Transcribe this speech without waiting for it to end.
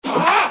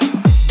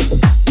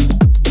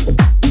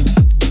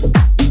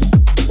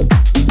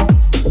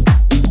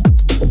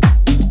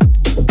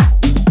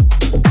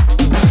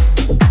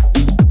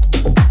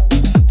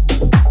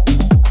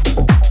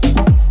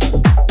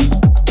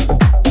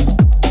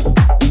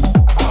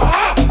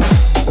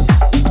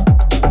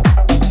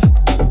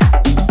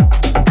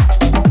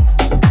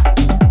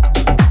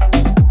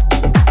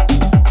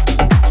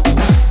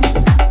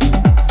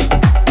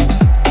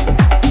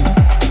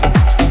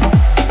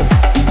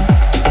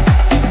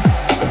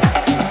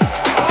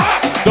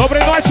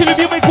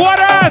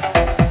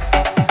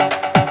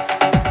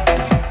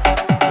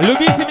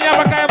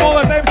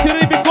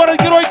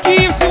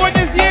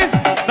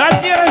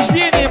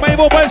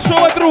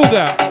большого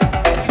друга,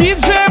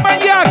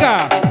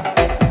 диджея-маньяка.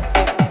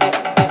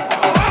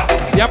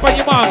 Я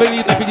понимаю, вы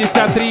видно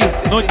 53,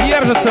 но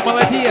держится,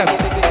 молодец.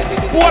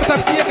 Спорт,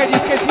 аптека,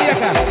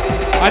 дискотека.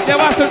 А для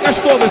вас только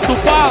что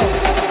выступал,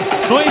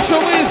 но еще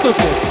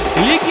выступит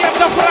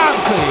легенда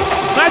Франции,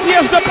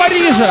 надежда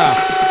Парижа.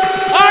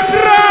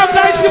 Акрам,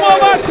 дайте ему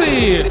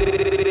овации.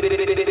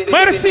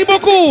 Мерси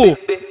боку.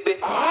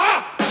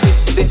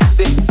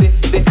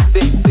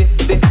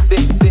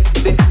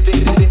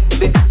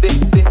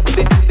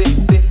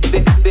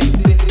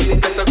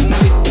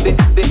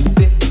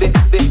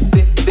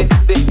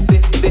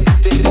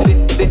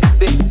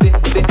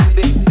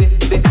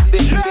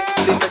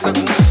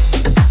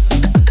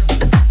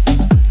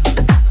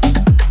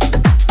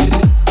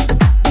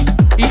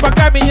 И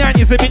пока меня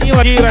не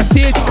заменила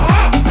нейросеть,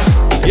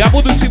 я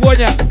буду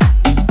сегодня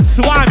с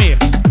вами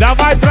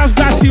давать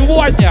дрозда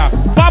сегодня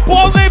по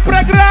полной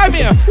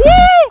программе.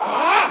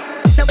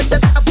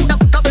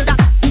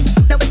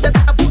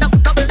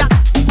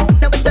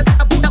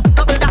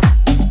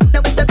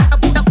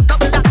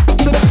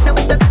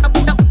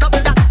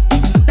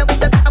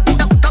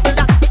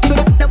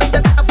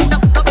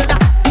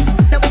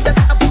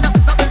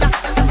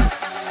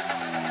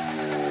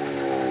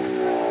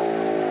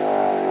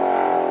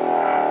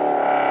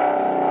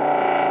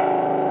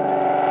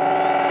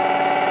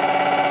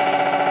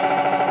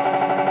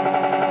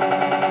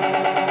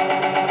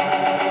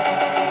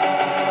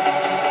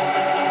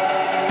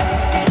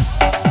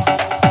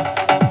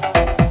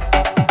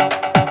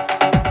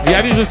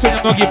 Я вижу, сегодня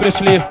многие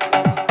пришли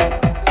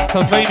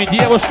со своими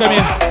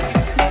девушками,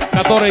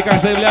 которые, как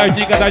заявляют,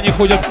 никогда не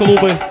ходят в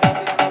клубы.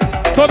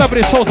 Кто-то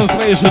пришел со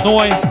своей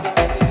женой.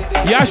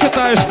 Я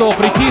считаю, что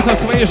прийти со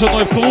своей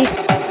женой в клуб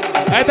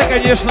 — это,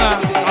 конечно,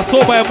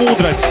 особая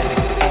мудрость.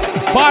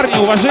 Парни,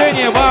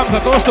 уважение вам за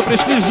то, что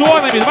пришли с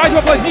женами. Давайте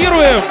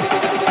поаплодируем.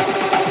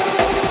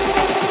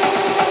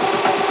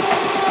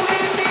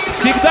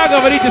 Всегда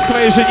говорите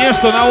своей жене,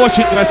 что она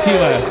очень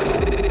красивая.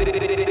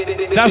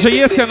 Даже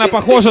если она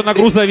похожа на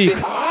грузовик.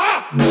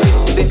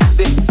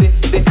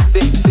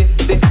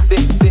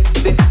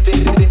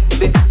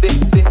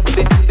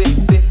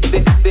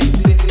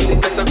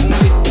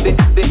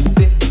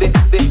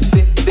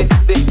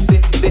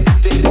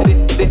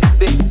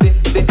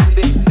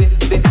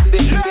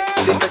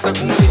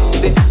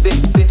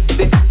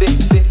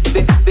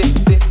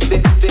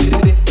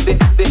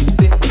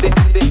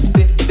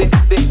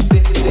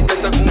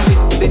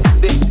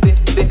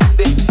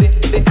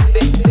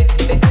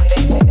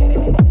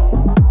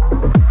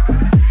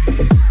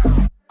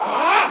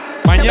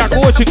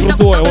 Очень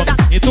крутой, он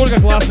не только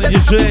классный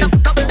диджей,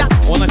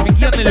 он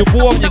офигенный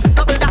любовник,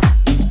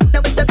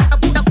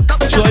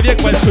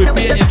 человек большой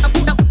пенис.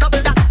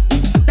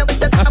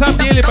 На самом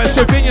деле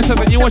большой пенис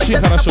это не очень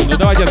хорошо, но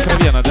давайте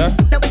откровенно, да?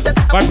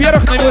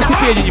 Во-первых, на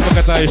велосипеде не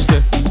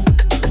покатаешься,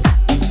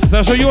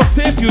 зажует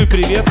цепью и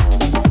привет.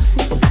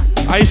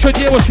 А еще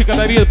девушки,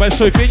 когда видят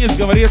большой пенис,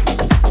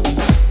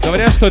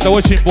 говорят, что это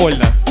очень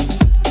больно.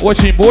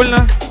 Очень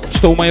больно,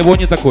 что у моего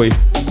не такой.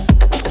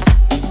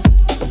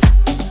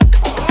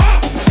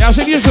 Я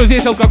же вижу,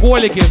 здесь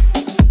алкоголики,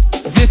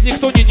 здесь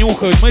никто не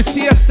нюхает. Мы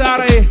все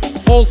старые,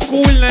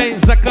 олдскульной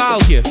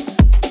закалки.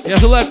 Я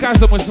желаю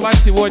каждому из вас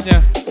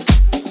сегодня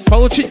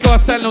получить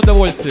колоссальное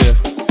удовольствие.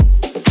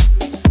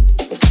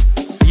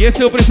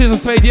 Если вы пришли за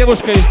своей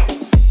девушкой,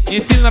 не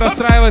сильно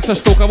расстраиваться,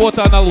 что у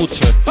кого-то она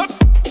лучше.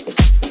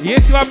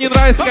 Если вам не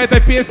нравится какая-то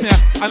песня,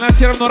 она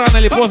все равно рано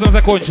или поздно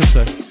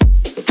закончится.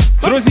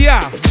 Друзья,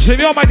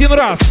 живем один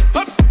раз.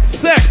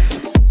 Секс,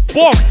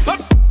 бокс,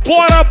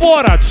 Бора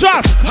Бора,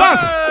 джаз, бас!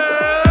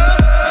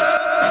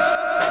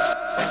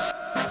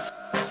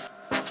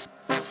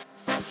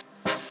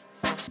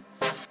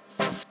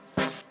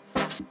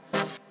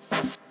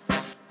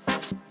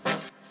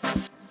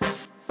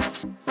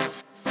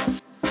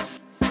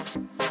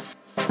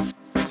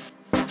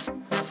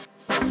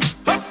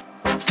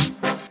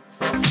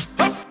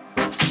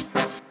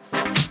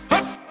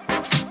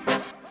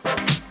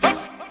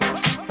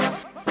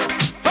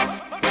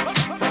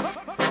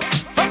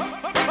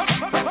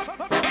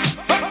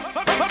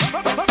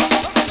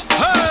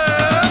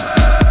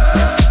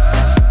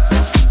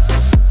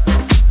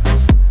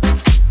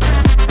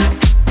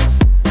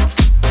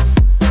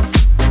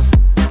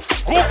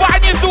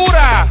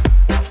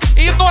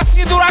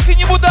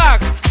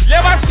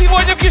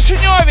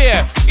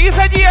 Из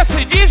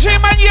Одессы,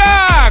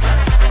 диджей-маньяк!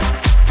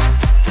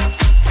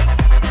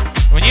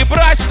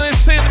 Внебрачный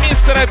сын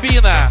мистера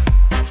Бина.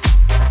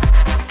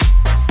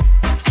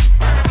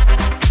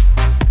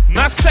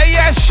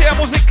 Настоящая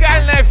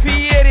музыкальная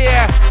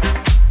феерия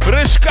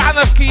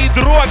Рыжкановки и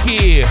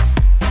Дроки.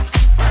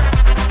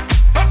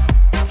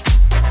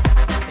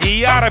 И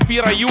я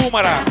рапира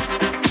юмора.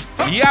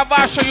 Я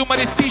ваша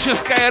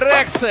юмористическая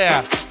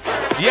эрекция.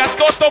 Я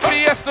тот, кто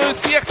приветствует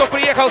всех, кто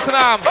приехал к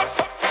нам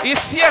из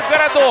всех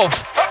городов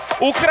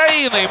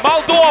Украины,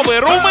 Молдовы,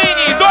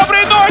 Румынии.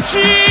 Доброй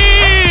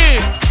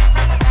ночи!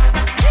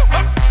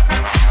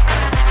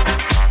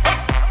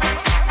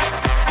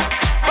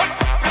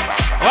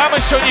 Вам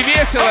еще не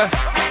весело?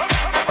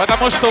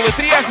 потому что вы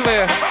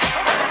трезвые.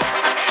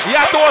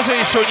 Я тоже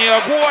еще не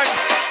огонь,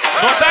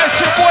 но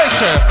дальше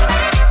больше.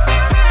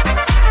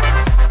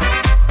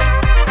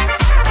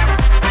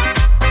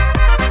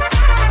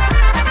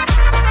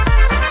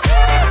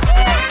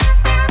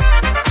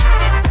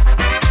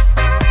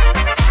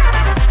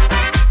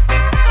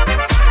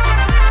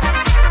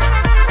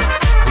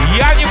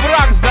 Я не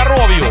враг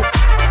здоровью,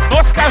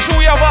 но скажу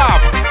я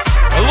вам,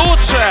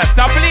 лучшая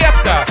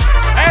таблетка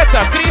 —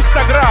 это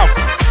 300 грамм.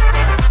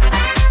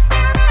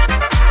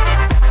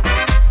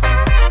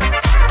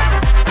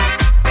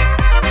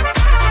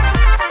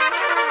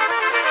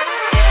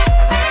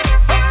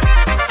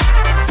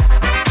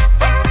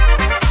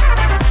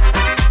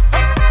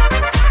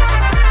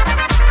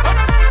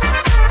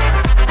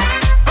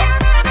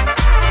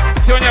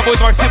 Сегодня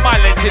будет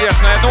максимально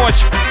интересная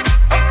ночь.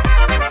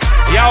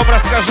 Я вам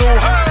расскажу,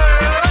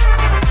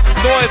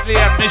 стоит ли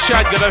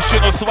отмечать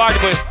годовщину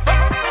свадьбы,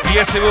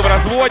 если вы в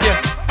разводе.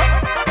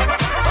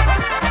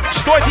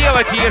 Что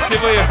делать, если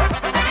вы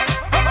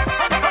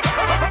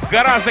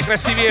гораздо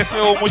красивее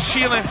своего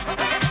мужчины.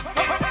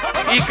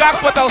 И как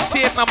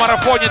потолстеть на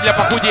марафоне для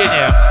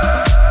похудения.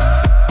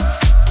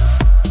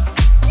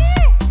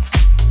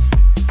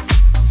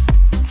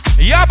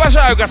 Я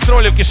обожаю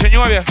гастроли в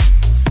Кишиневе.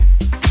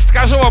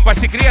 Скажу вам по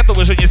секрету,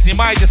 вы же не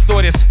снимаете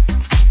сторис.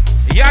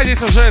 Я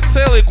здесь уже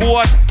целый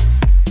год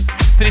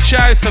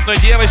встречаюсь с одной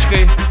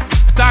девочкой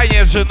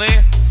втайне от жены.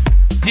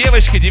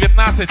 Девочке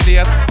 19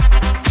 лет.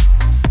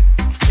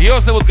 Ее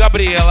зовут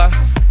Габриэла.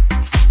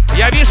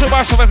 Я вижу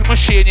ваше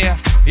возмущение.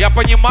 Я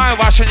понимаю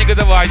ваше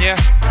негодование.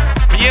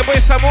 Мне бы и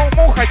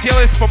самому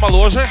хотелось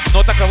помоложе,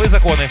 но таковы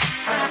законы.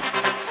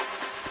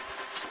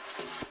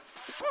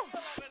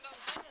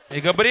 И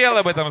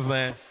Габриэла об этом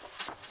знает.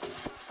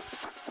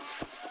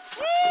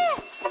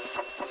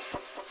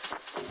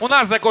 У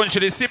нас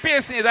закончились все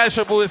песни,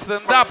 дальше будет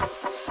стендап.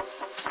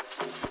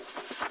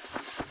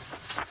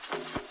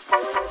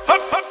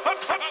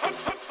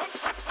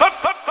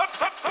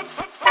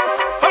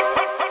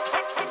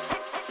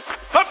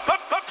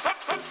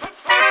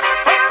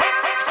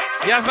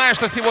 Я знаю,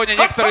 что сегодня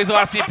некоторые из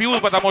вас не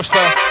пьют, потому что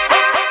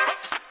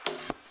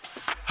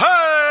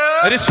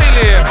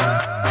решили,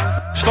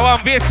 что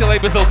вам весело и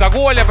без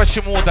алкоголя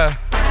почему-то.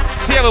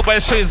 Все вы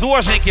большие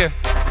зожники.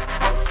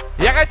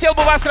 Я хотел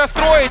бы вас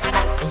расстроить.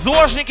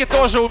 Зожники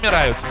тоже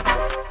умирают.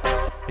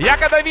 Я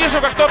когда вижу,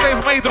 как кто-то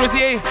из моих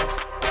друзей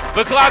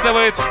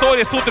выкладывает в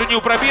сторис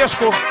утреннюю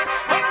пробежку,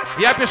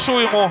 я пишу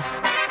ему: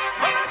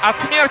 от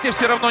смерти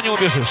все равно не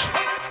убежишь.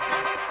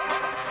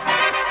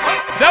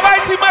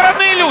 Давайте мы,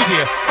 родные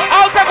люди,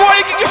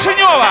 алкоголики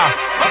Кишинева,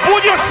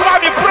 будем с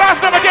вами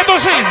праздновать эту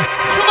жизнь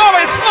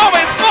снова и снова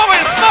и снова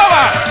и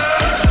снова.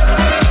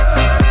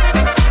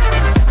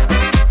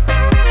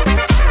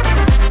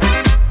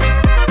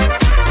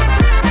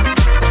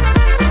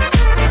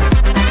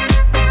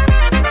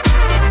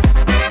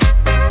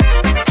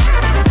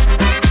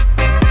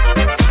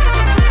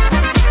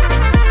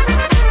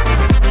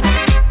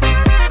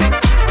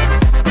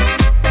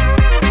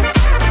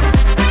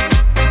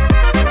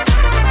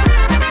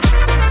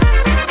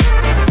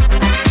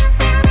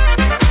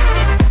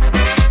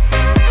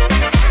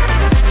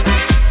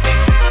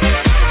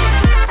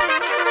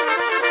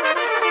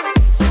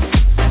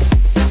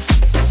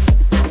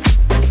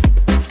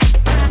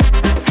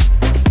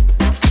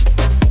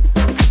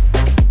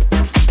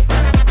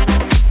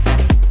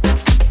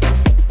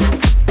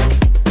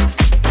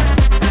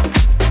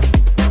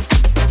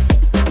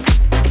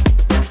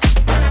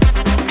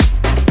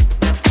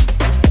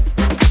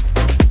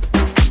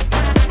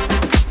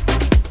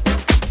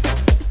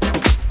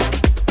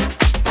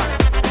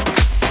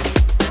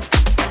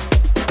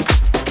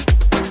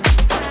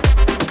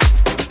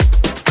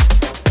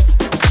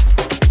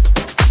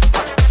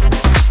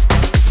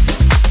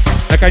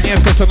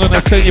 Наконец-то со мной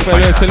на сцене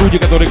появляются люди,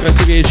 которые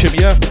красивее, чем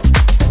я.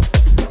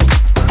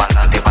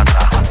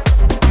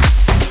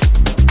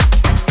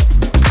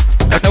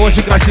 Это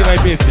очень красивая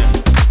песня.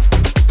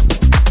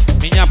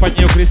 Меня под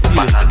нее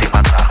крестили.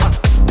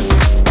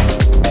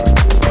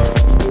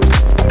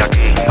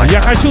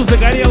 Я хочу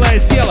загорелое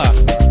тело.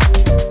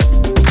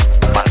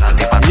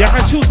 Я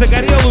хочу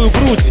загорелую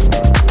грудь.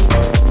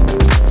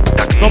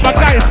 Но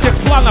пока из всех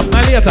планов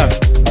на лето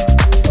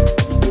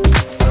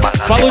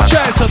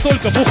получается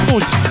только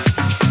бухнуть.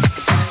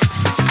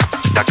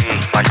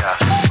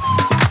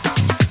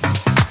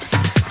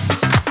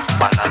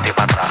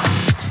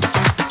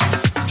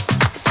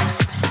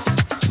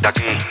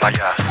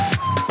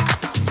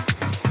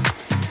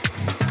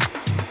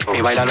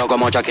 Y bailalo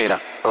como Shakira,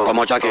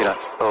 como Shakira,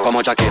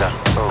 como Shakira.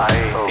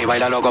 Y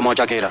bailalo como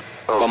Shakira,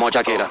 como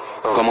Shakira,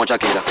 como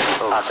Shakira.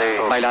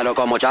 Bailalo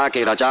como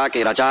Shakira,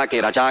 Shakira,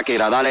 Shakira,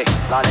 Shakira, dale.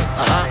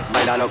 Ajá.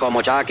 Bailalo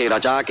como Shakira,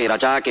 Shakira,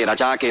 Shakira,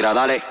 Shakira,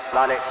 dale.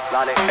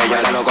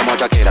 Ella bailalo como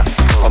Shakira,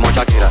 como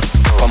Shakira,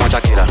 como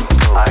Shakira.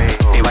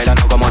 Y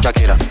bailalo como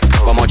Shakira,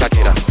 como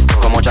Shakira,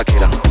 como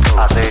Shakira.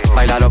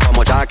 Bailalo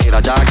como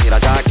Shakira, Shakira,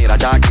 Shakira,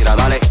 Shakira,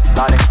 dale.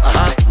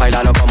 Ajá.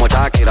 Bailalo como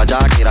Shakira,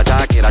 Shakira,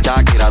 Shakira,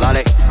 Shakira,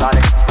 dale.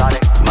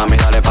 Mami,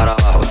 dale para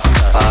abajo,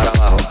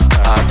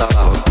 hasta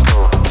abajo.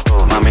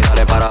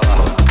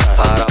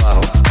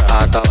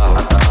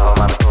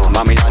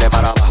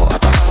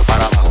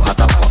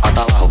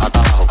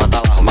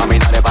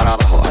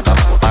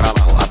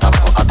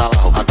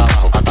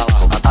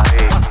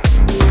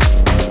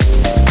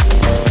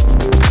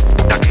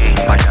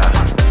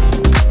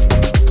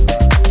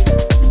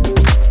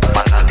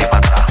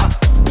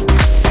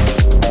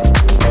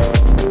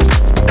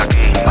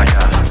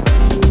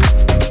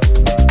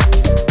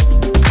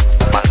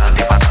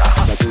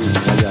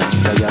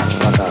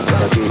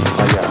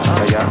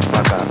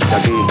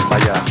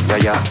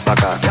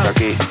 acá, de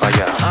aquí para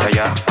allá, de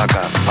allá para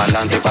acá,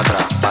 pa'lante y para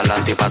atrás,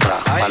 pa'lante y para atrás,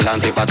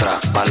 pa'lante y para atrás,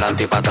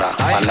 pa'lante y para atrás,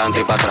 pa'lante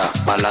y para atrás,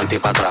 pa'lante y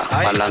para atrás,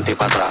 pa'lante y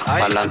para atrás,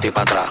 pa'lante y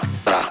para atrás.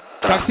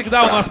 Как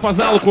всегда у нас по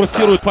залу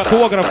курсирует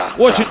фотограф,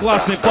 очень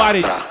классный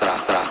парень.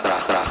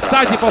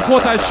 Кстати, по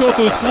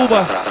фотоотчету из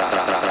клуба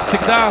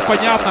всегда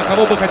понятно,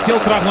 кого бы хотел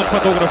трахнуть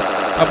фотограф.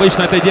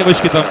 Обычно этой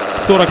девочке там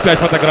 45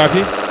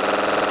 фотографий.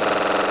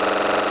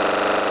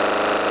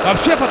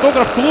 Вообще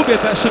фотограф в клубе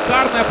это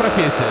шикарная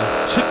профессия,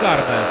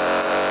 шикарная.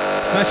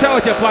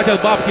 Сначала тебе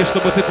платят бабки,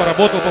 чтобы ты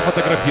поработал,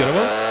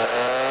 пофотографировал.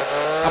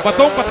 А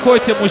потом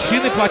подходят те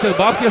мужчины, платят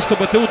бабки,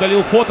 чтобы ты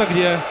удалил фото,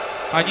 где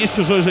они с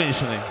чужой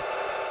женщиной.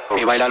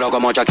 Y bailalo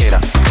como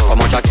Shakira,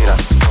 como Shakira,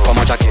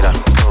 como Shakira.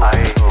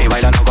 Y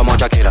bailalo como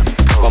Shakira,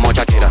 como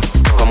Shakira,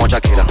 como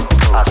Shakira.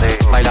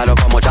 Bailalo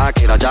como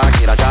Shakira,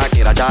 Shakira,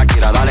 Shakira,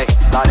 Shakira, dale,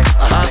 dale.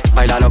 Ajá.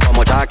 Bailalo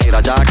como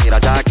Shakira, Shakira,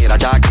 Shakira,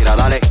 Shakira,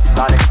 dale,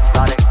 dale,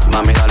 dale.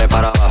 Mami, dale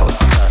para abajo,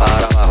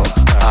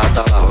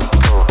 hasta abajo.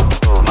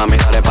 Mami,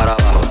 dale para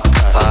abajo,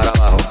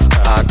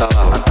 hasta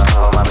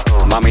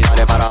abajo. Mami,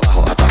 dale para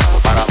abajo, hasta abajo,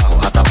 para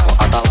abajo, hasta abajo,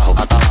 hasta abajo,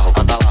 hasta abajo,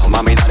 hasta abajo.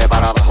 Mami, dale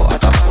para abajo,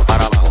 hasta abajo,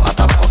 para abajo,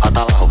 hasta abajo,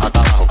 hasta abajo, hasta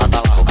abajo, hasta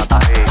abajo, hasta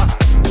abajo.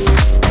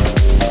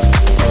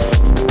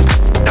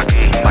 De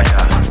aquí para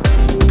allá.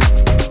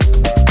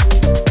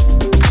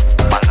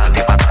 Pa'lante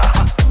y para atrás.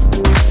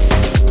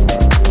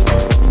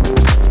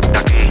 De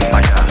aquí para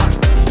allá.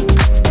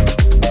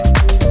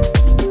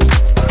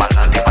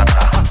 Pa'lante y para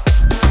atrás.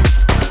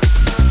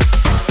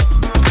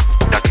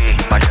 De aquí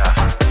para allá.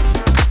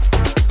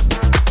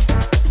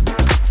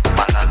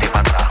 Pa'lante y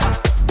para atrás.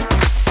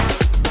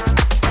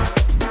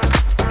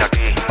 De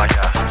aquí para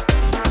allá.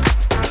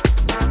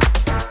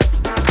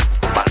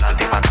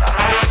 Pa'lante y para atrás.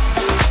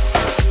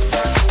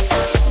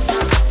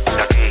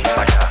 De aquí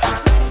para allá.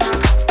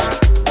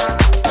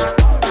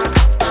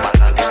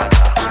 Pa'lante y para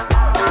atrás.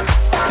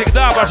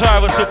 Всегда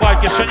обожаю выступать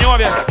в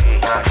Кишиневе.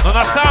 Но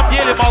на самом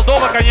деле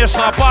Молдова,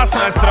 конечно,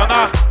 опасная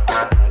страна.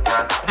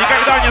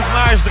 Никогда не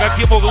знаешь, за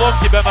каким углом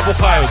тебя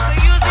набухают.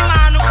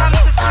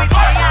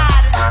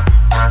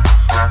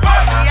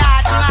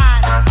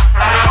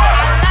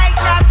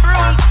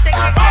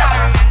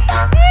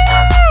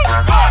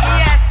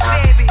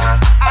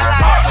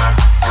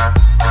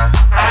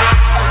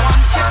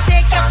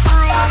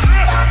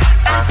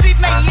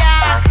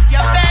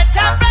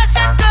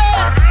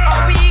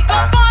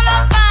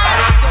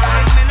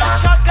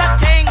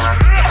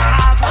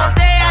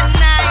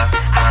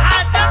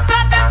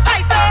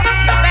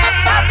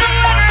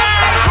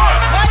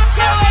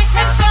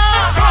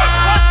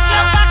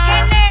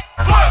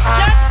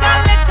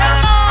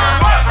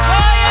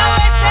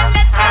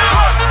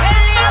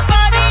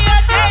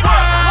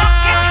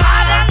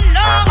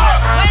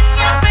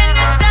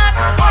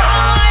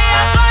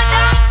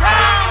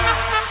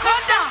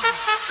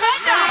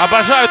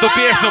 Обожаю эту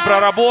песню про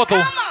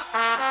работу.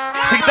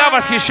 Всегда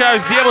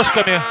восхищаюсь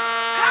девушками,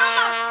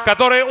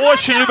 которые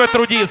очень любят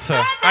трудиться.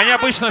 Они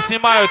обычно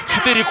снимают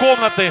 4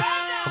 комнаты.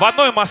 В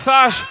одной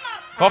массаж,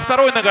 во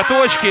второй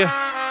ноготочки,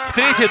 в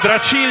третьей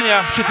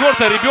дрочильня, в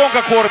четвертой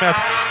ребенка кормят.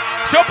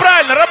 Все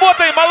правильно,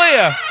 работаем,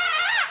 малые.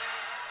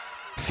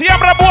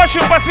 Всем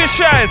рабочим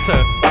посвящается.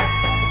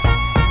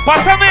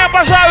 Пацаны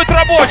обожают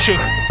рабочих.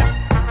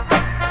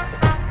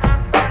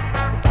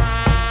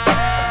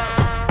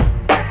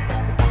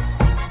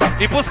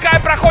 И пускай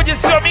проходит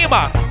все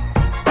мимо,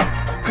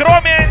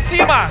 кроме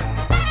интима.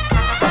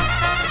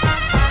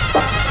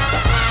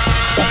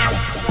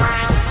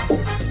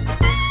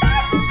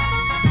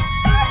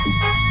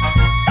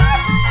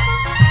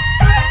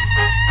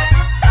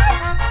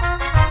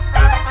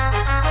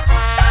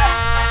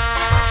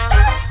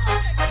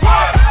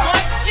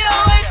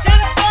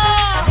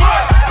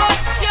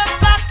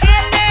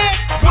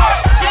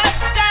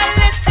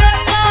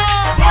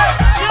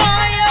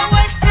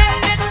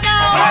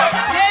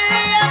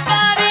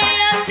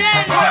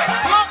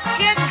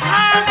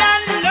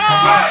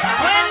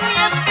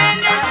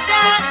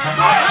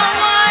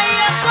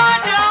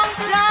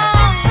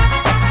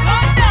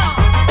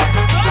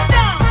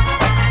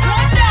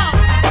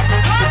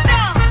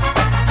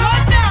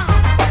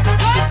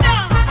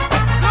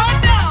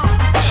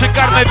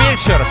 Шикарный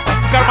вечер,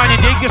 в кармане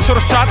деньги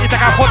шуршат, и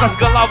так охота с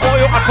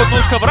головою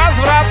окунуться в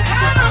разврат.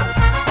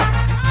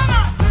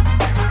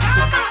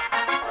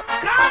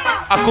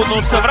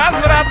 Окунуться в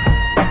разврат.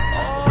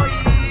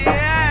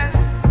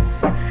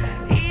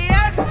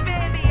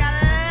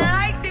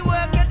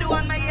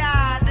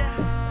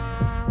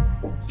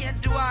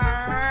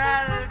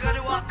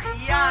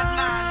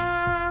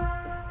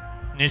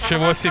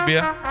 Ничего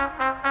себе.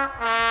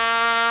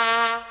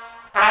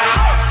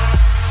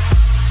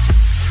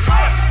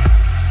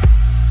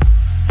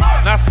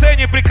 На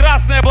сцене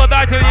прекрасные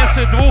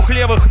обладательницы 2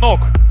 левых ног.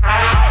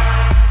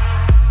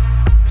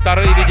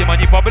 Вторые, видимо,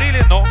 не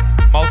побрили, но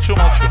молчу.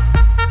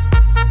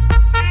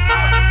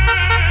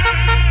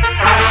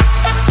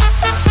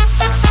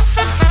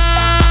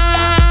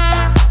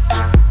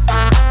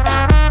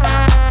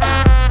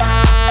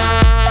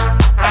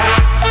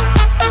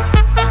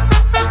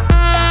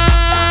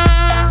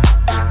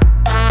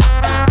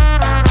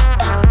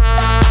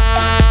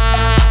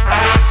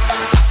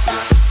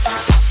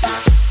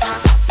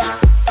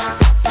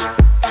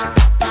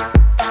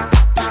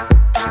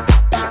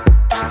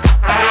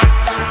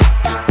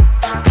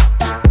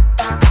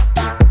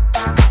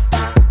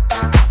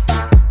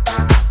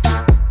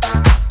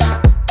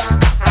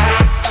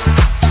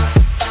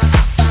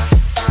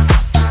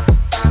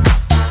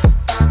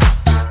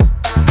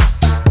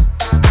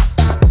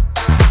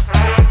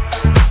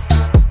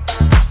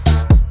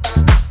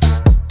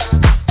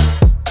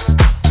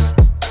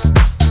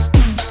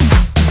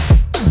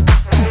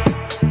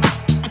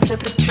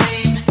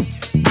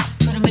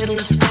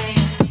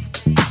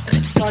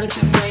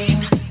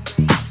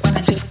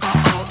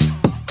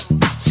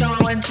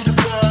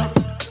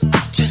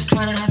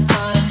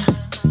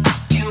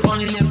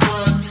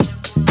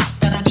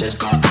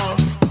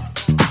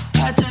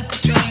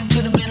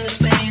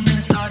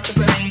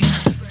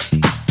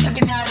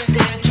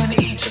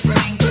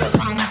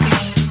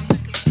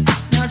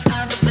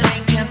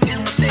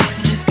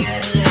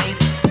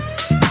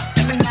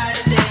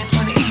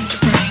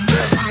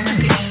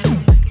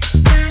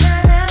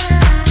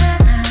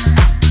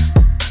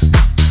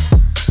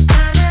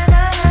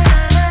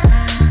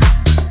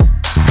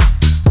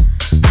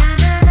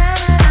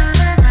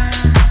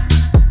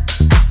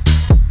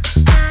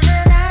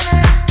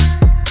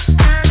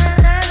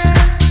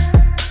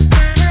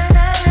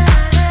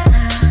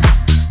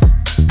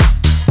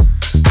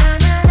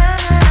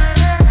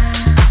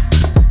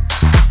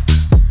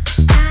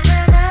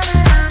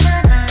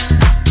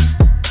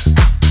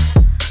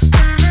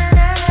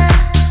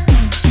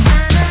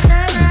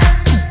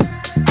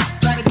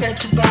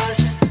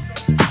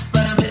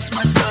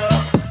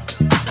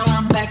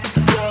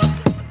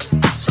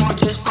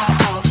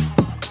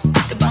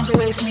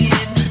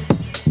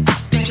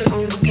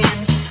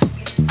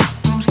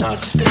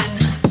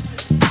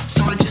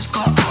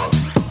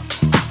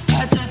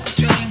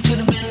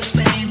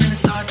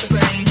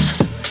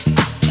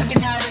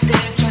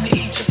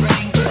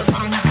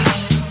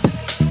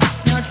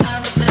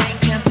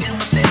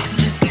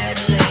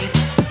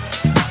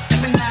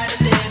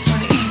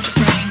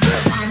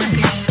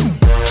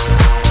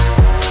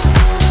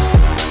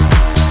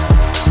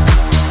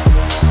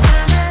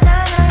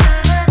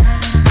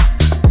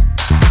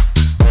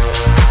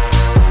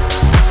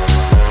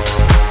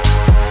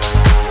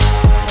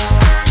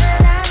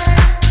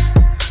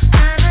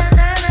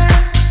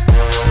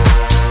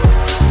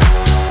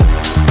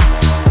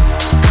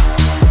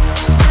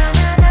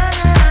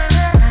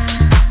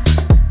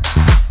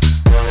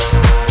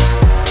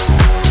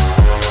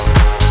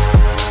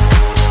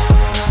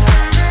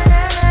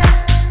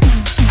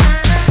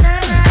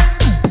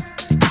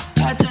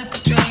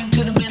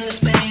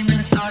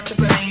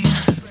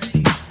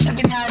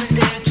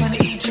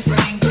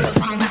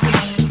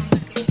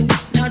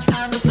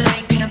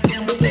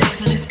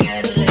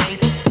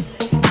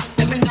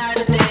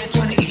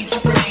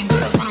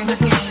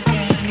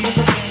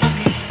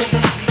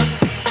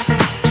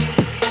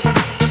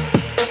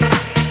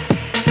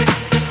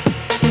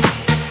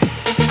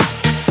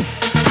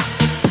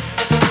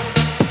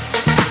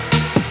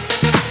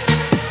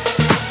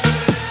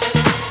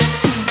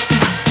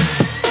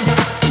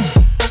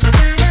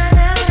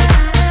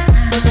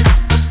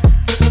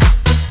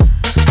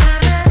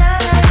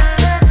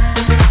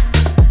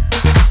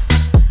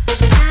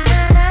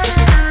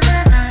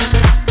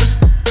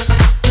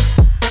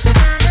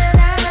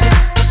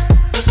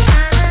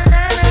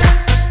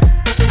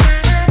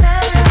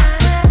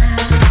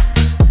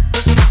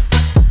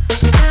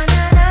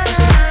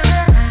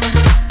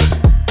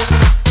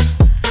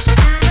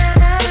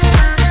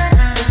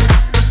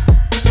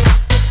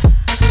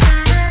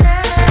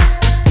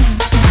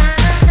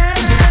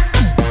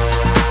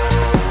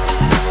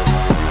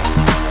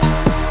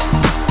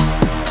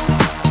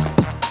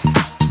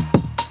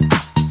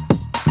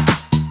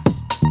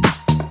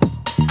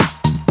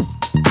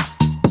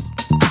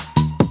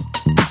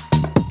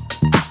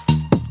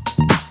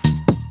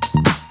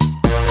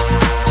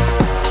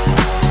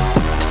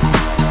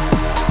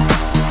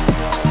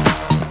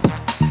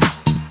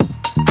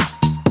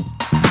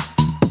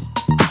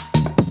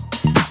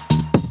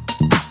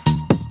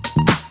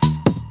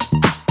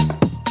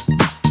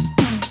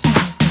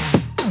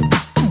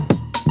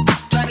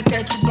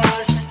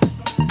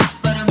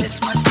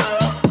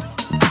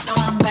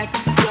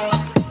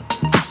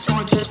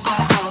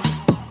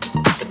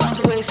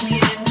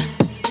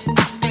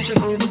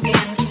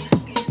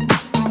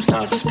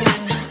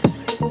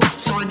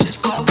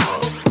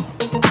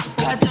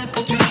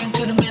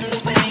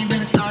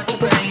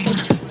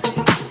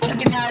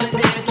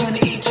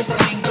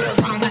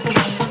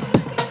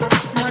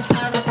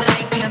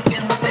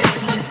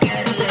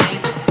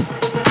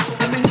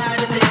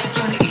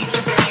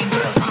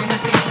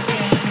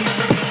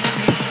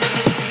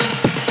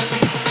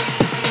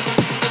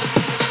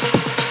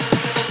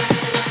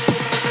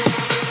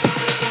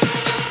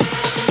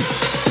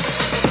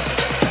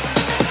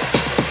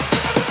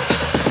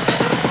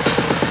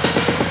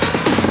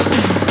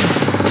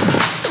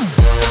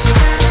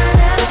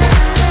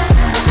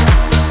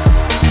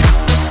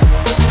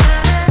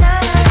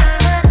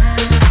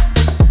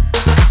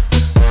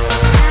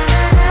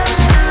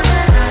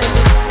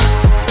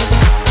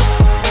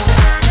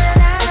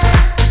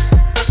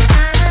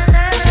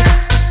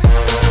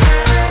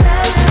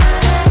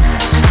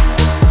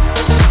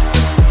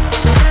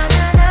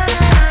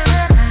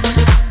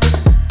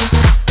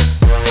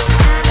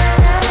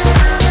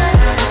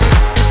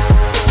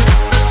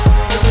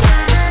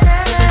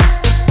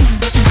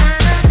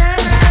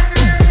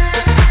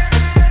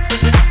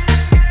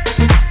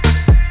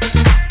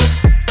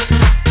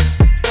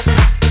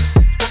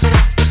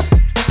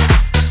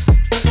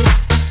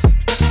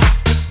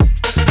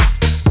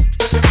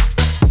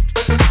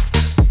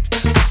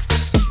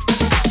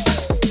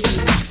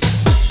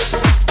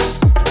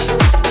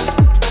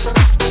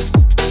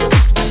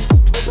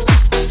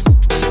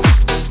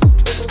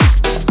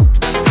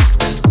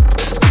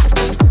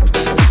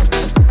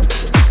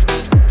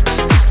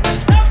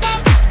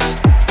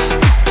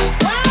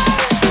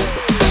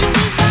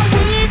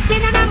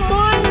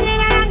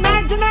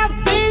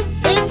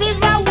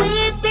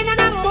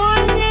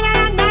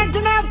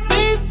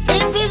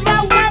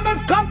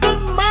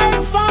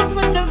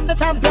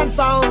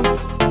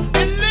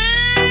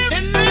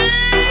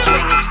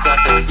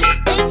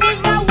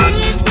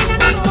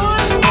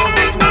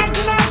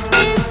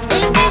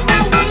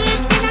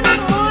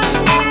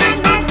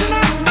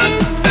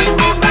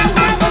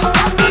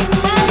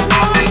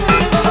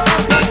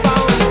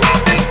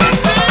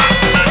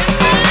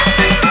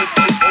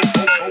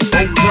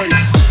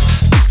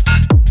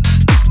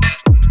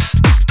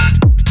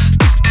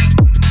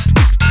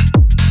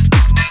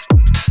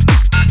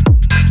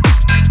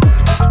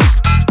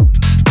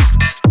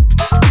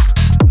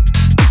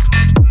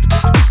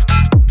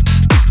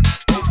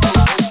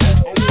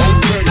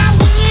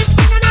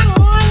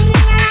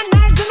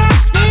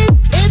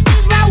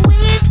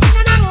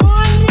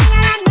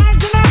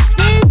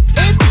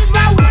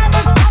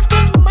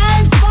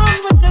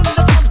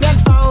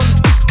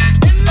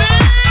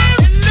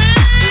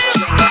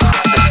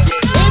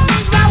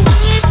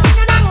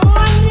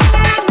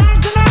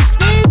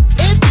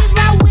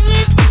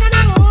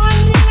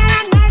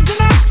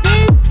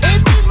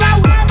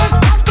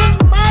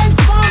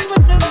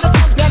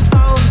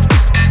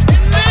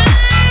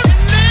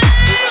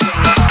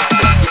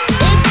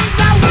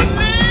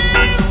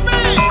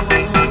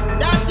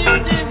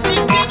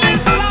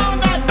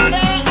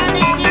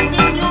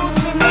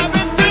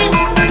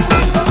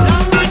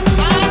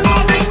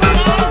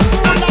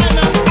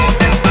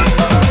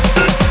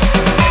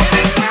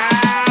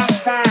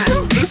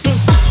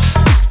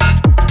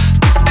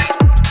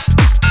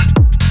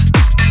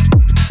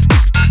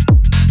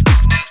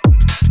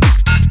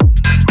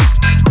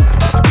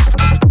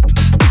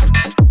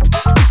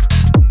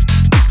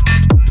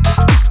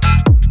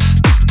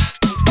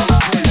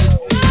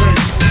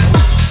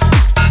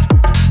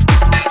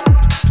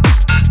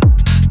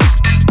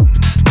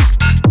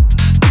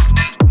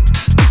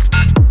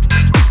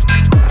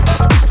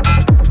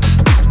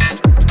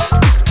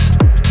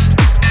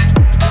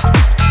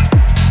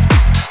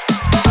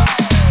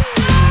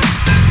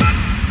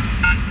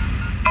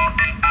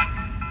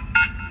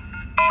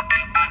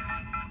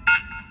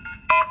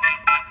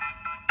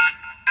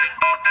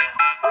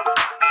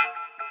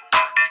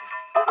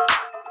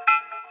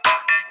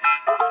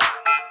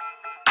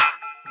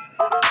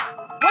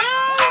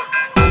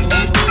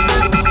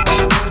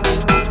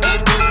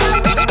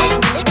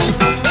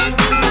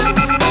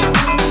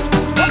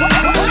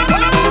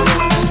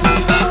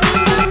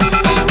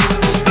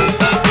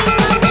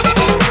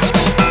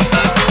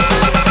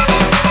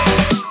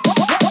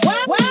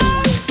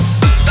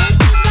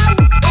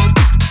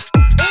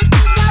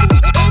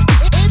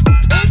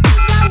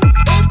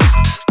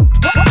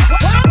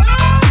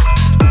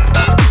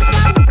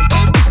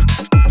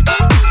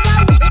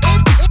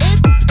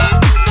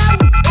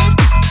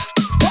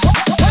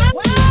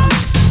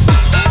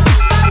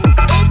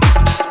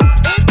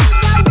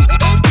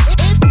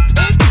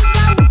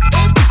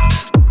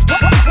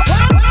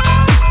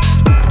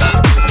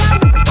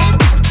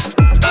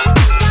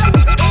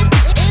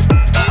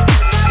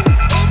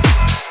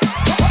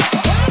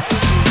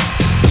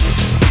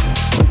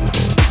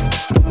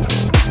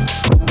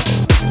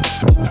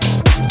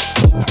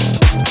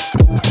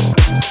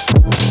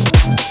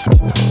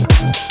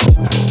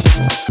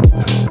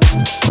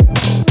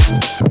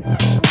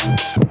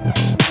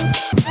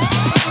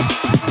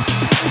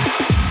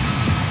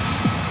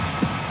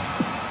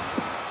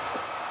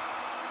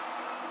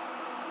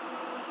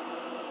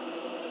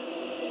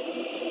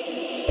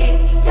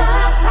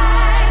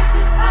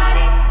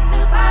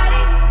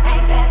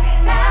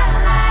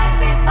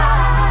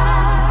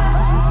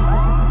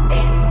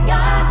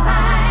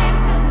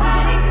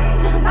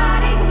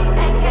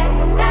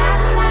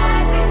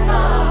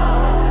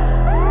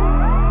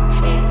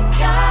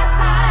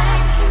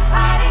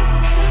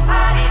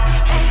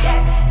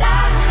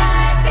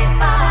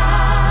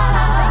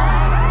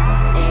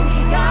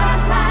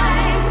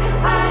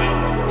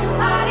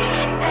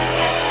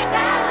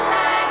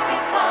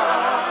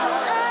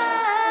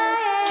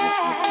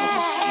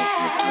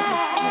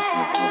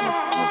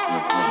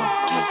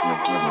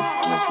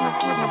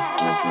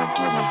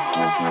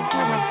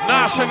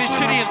 Наша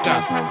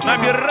вечеринка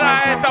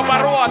набирает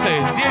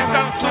обороты. Здесь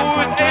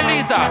танцует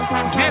элита,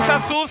 здесь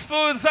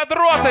отсутствуют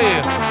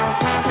задроты.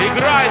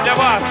 Играет для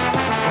вас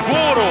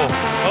гуру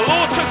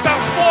лучших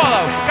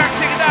танцполов. Как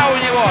всегда у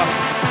него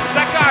в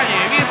стакане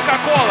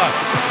виска-кола.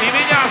 И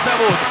меня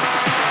зовут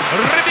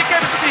Рыбик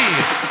МС.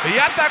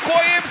 Я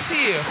такой МС.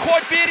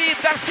 Хоть бери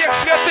до всех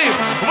святых,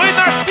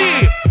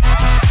 выноси.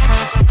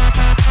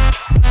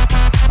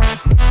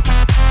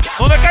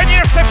 Ну,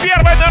 наконец-то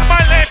первая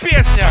нормальная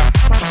песня.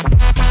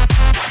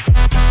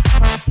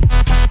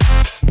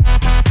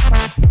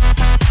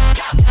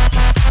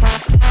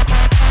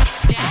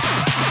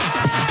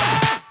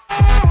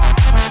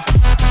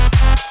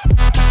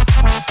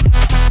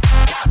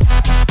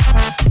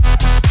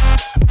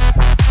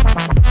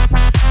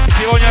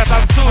 Сегодня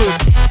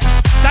танцуют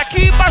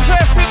такие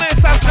божественные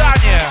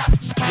создания.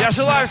 Я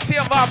желаю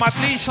всем вам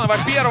отличного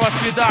первого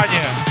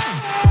свидания.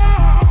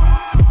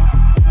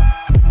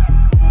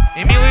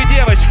 И милые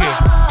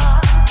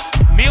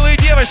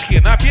девочки,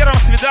 на первом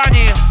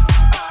свидании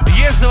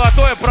есть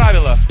золотое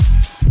правило.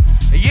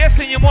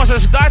 Если не можешь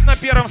ждать на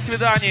первом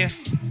свидании,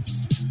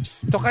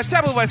 то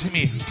хотя бы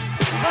возьми.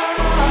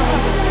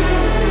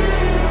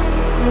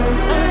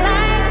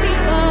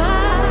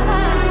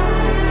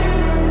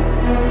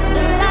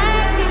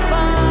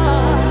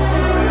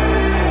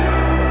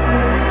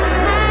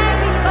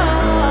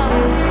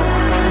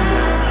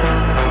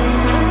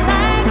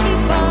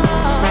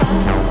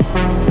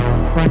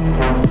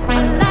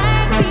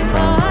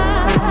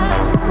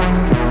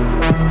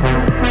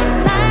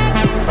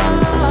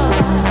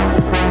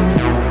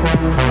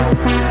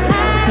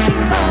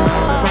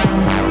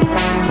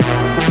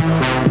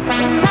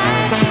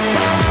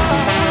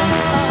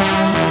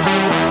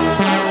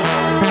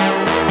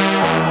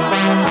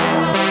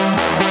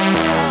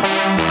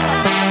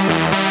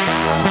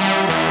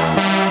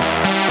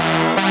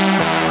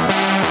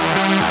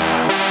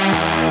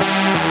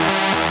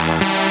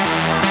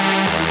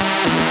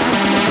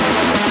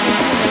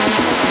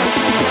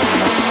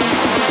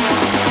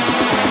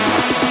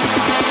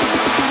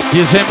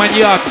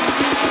 Диджей-маньяк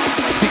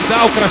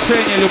всегда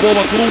украшение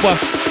любого клуба,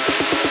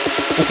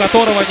 у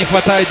которого не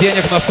хватает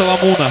денег на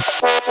Соломуна.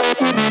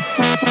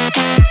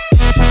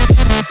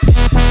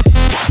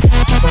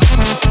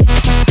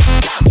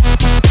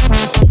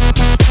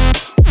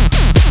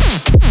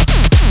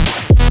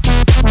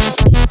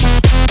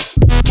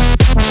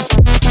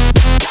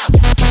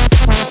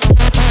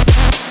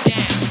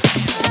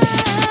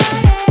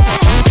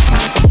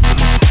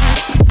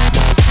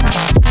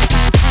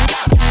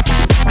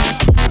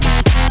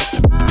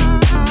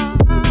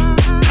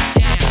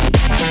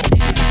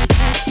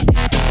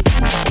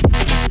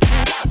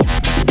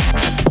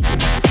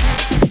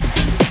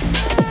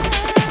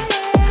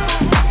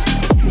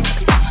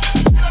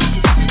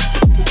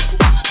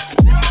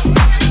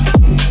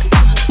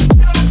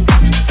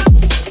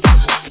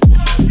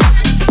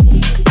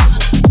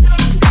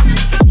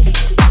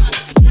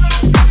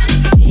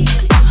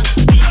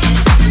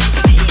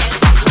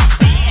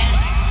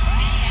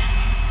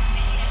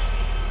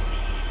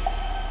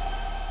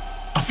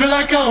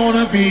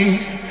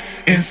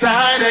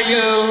 Inside of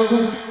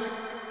you,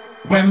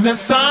 when the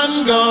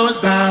sun goes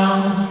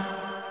down,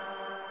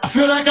 I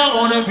feel like I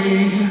wanna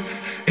be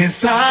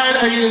inside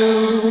of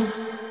you.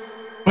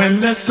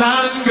 When the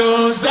sun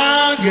goes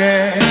down,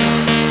 yeah,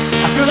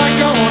 I feel like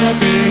I wanna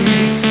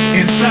be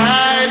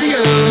inside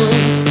you.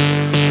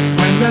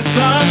 When the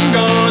sun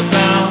goes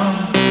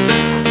down,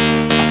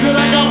 I feel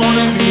like I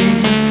wanna be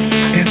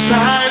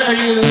inside of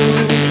you.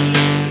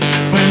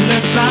 When the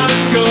sun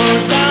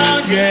goes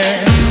down,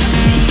 yeah,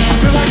 I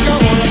feel like I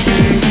wanna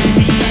be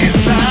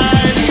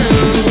inside you.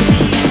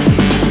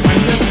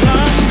 When the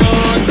sun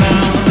goes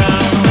down,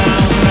 down, down,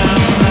 down,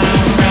 down.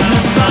 When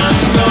the sun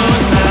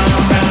goes down,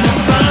 when the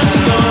sun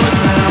goes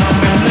down,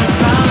 when the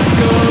sun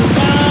goes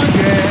down,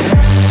 yeah.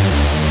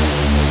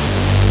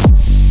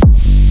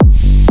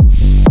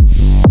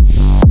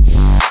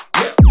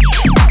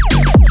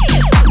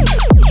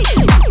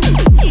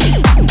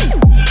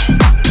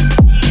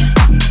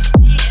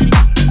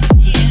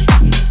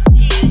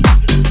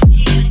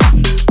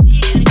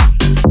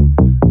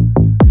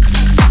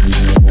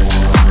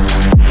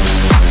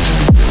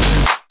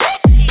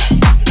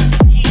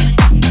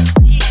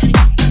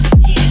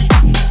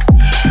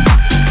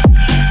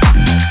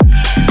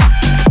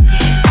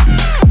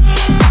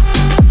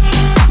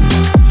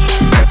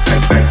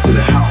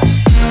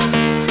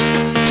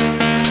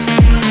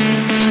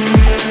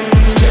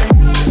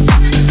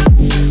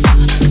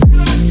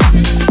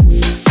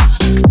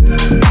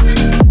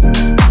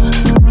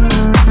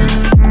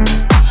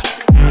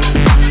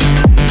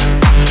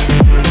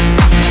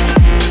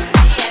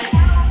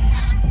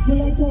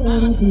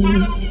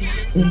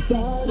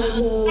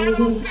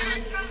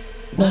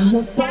 When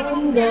the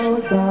sun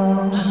goes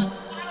down,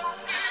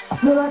 I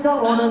feel like I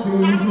wanna be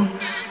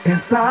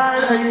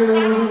inside of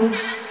you.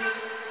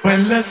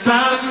 When the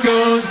sun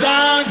goes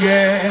down,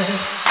 yeah,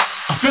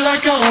 I feel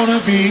like I wanna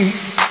be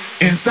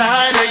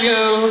inside of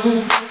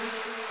you.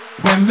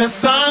 When the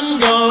sun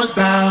goes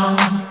down,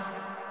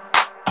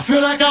 I I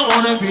feel like I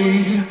wanna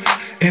be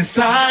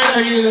inside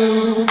of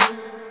you.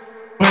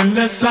 When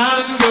the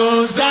sun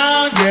goes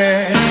down,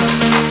 yeah.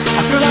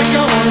 I feel like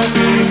I wanna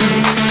be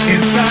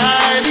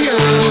inside you.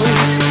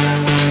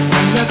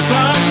 When the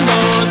sun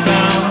goes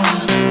down,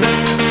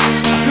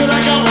 I feel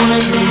like I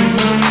wanna be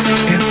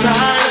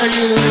inside of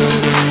you.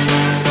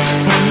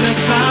 When the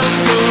sun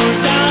goes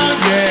down,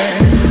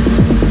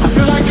 yeah. I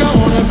feel like I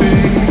wanna be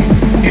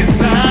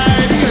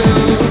inside you.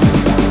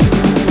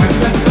 When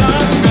the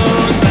sun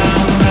goes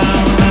down,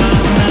 down, down,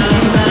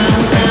 down, down.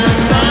 When the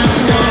sun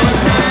goes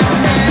down,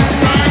 when the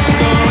sun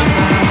goes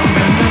down,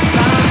 when the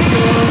sun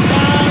goes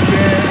down,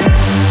 yeah.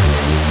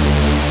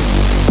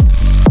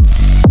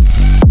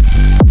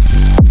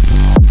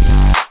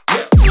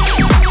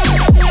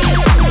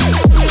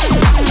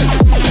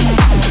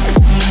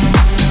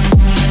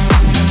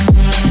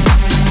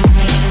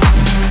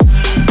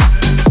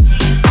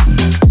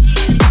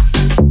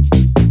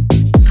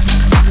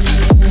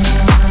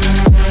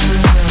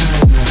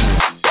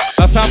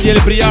 На самом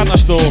деле приятно,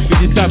 что в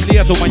 50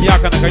 лет у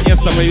Маньяка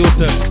наконец-то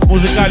появился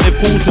музыкальный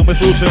вкус, и мы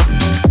слушаем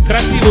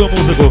красивую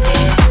музыку.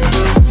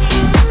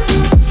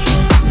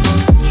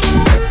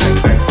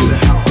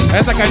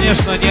 Это,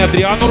 конечно, не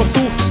Адриан Урсу,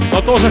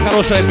 но тоже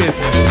хорошая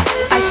песня.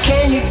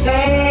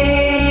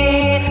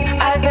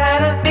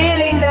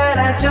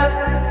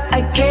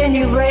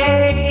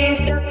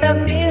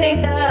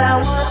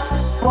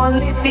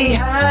 Won't leave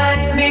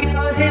behind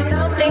because it's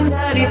something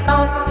that is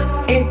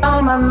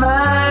on my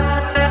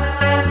mind.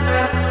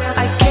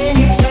 I can't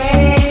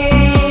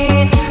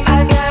explain.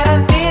 I got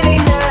a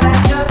feeling that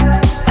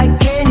I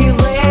can't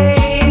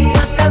erase.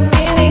 Just a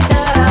feeling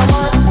that I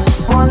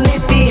won't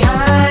leave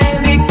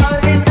behind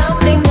because it's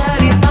something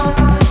that is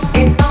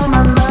on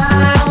my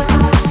mind.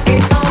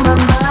 It's on my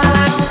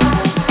mind.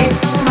 It's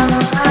on my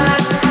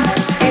mind.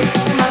 It's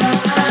on my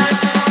mind.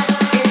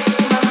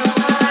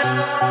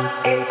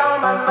 It's on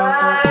my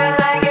mind.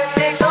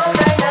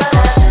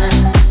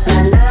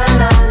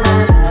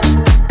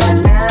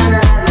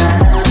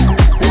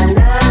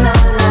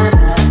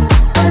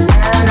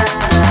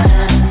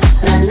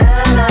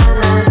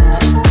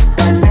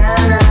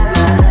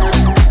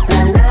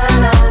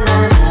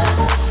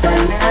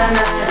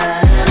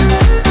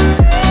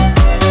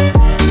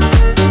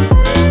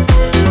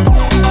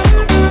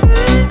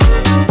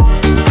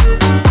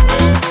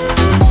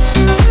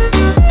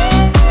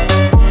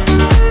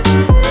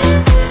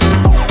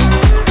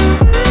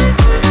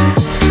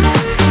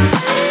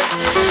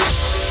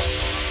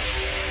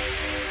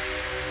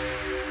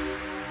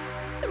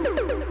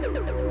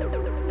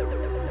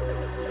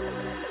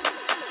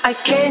 I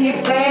can't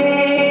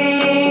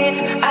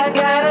explain. I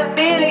got a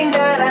feeling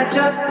that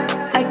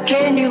I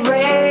can't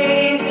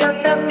erase. Just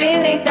a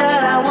feeling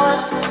that I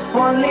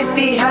won't leave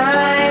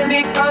behind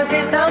because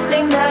it's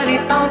something that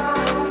is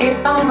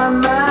on my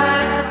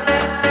mind.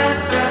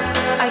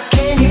 I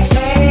can't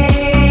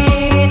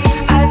explain.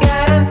 I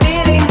got a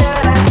feeling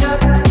that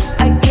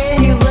I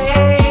can't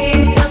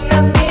erase. Just a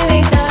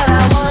feeling that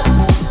I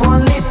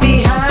won't leave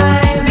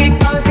behind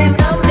because it's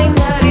something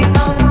that is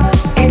on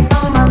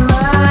my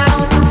mind.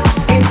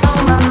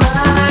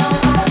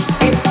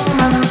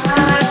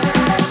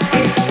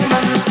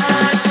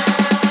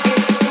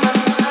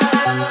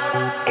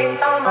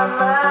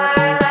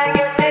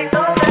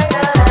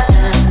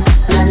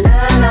 Na na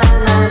na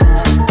na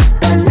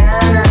na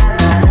na.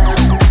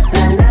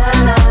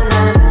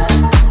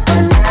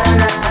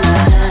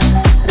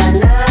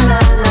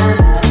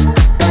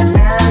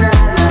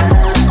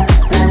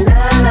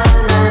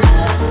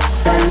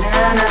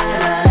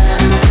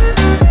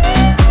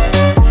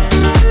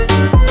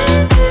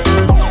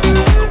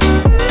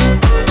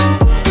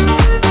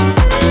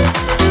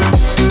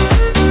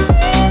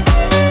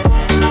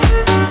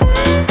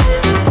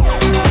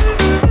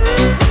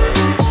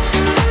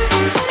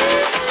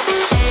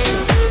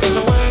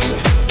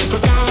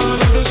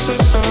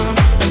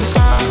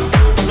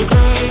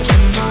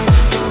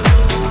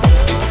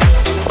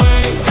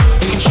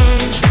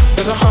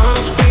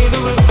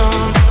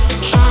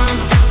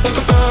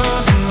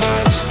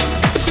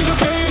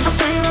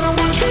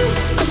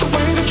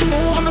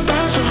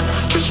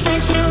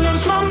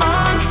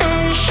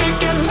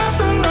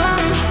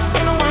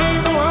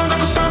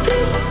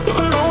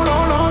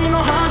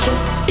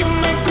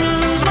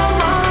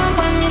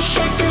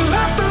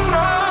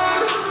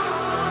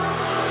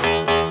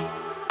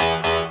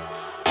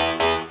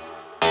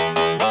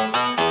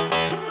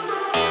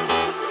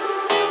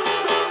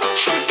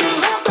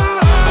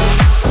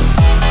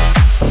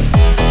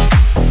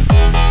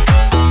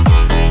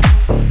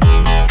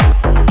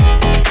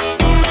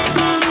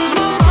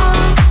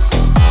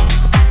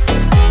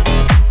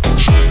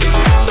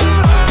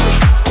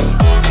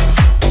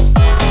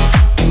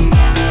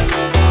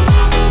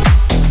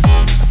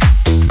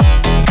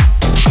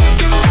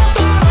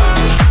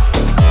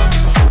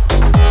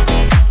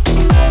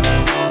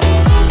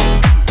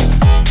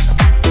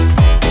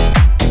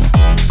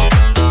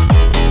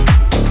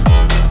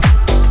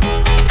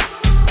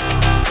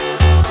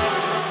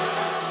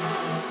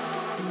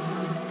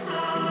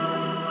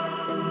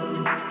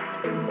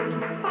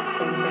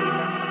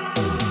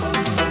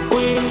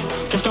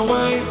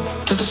 away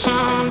to the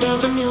sound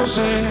of the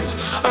music.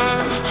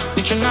 I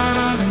need you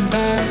night and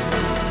day.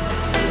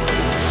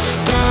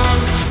 Down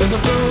in the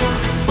blue,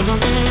 when I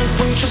think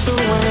we just the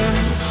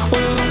win,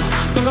 we'll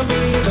never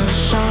be the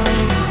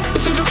same.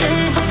 Is it okay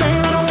if I say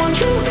that I want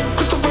you?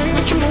 Cause the way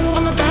that you move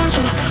on the dance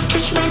floor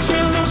just makes me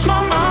lose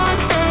my mind.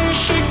 Yeah, you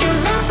shake it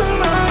left and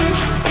right.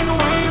 Ain't no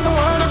way in the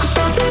world I could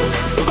stop you.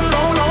 You go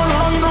low, low,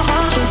 low, you know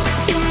how to.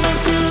 You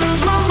make me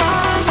lose my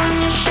mind when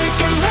you shake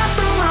it left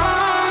and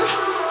right.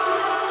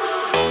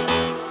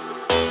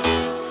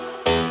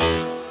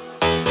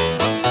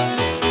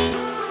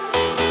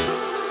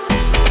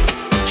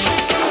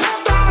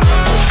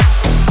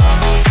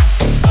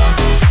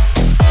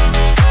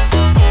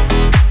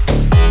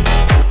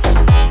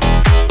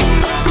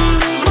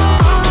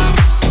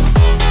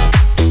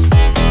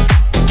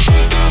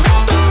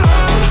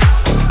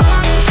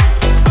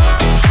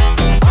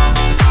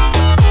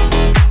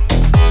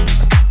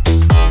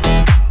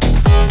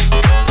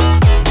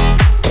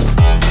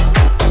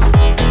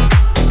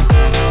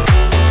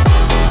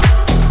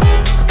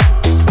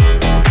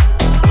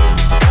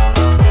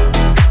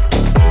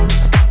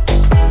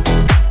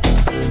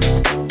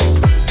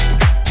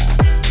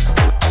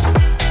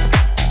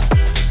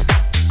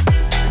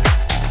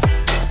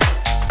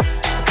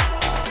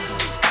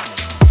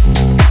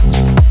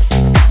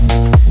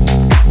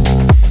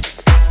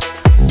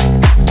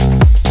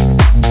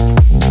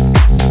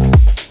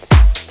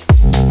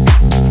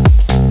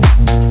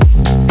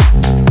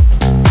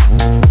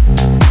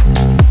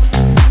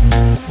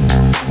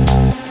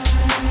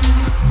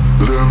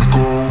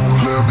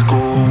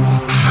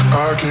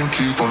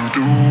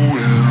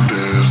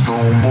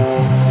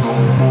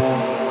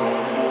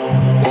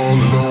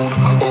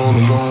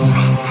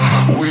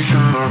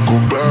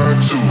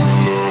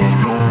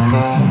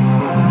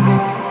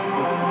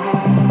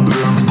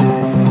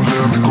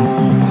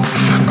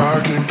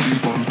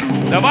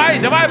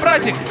 Давай,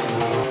 братик!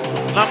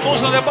 Нам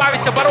нужно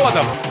добавить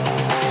оборотов.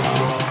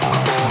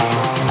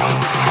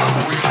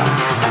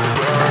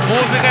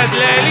 Музыка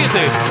для элиты,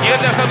 не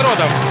для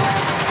задротов.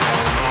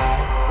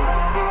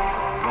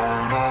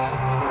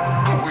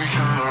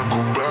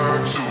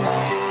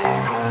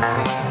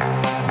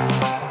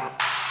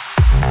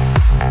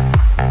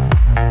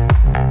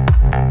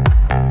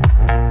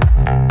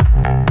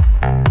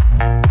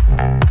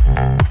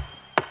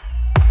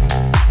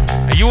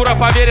 Юра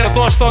поверил в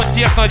то, что он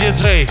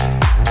техно-диджей,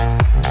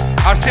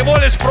 а всего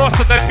лишь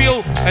просто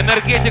допил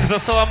энергетик за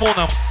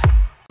Соломоном.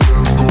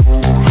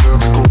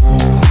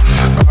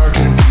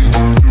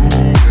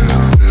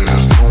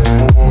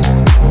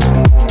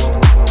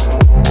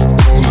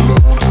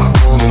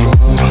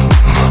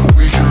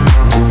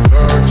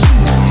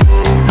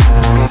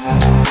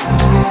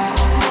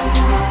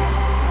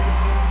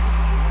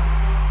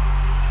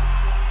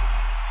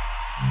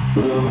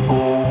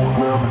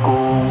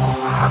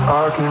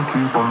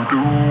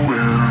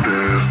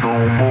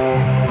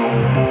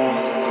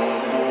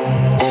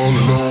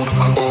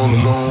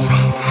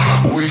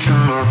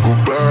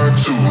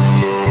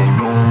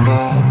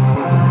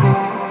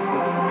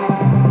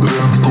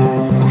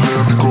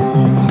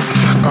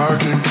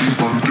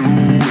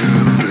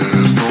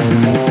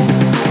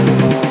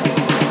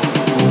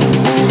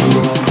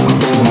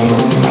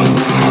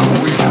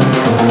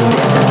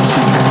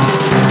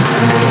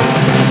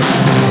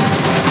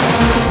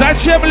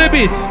 Зачем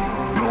любить?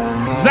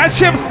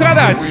 Зачем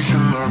страдать?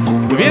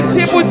 Ведь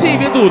все пути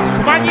ведут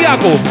к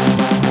маньяку,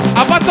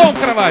 а потом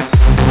кровать.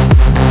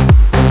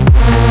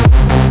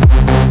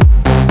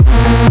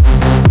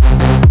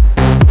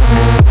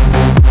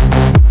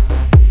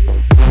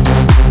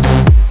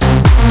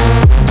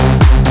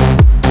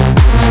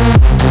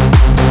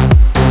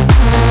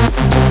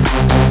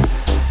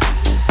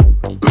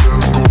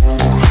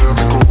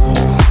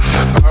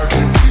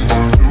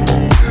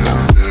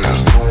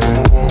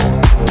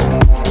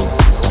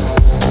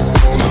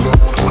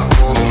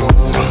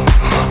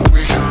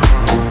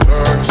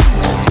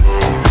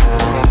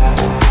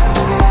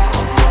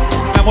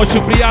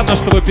 Очень приятно,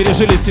 что вы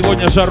пережили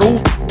сегодня жару.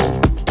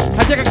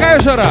 Хотя какая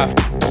жара?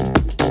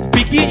 В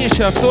Пекине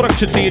сейчас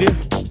 44,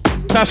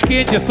 в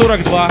Ташкенте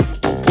 42.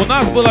 У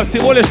нас было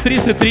всего лишь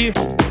 33.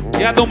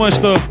 Я думаю,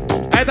 что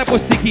это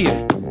пустяки.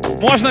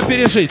 Можно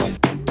пережить.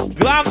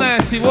 Главное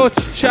всего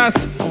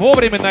сейчас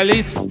вовремя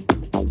налить.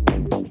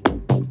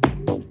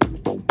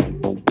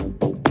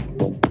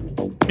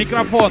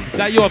 Микрофон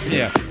дает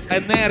мне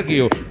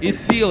энергию и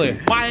силы.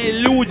 Мои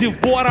люди в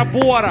Бора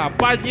Бора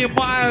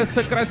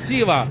поднимаются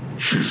красиво.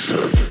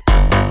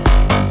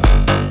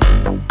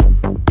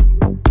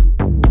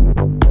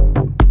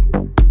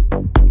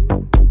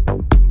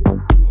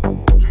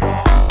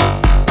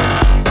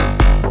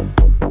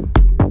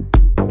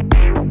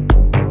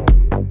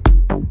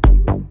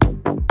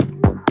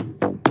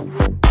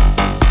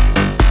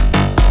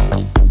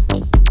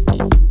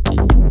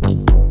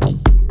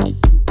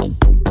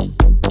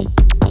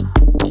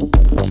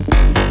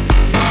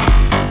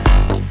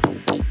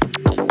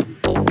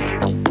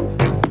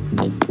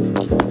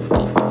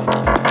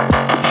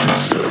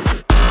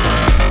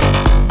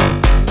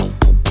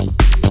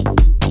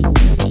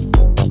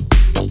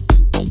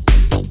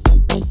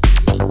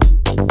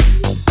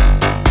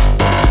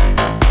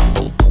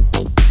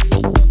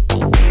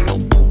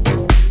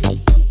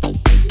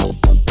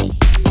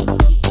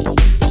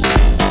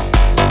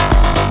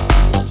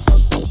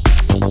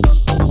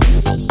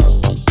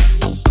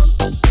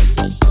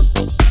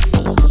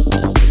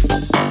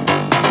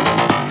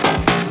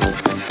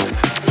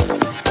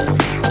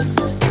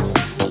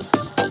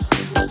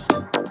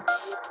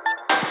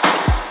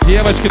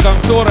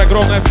 танцоры,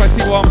 огромное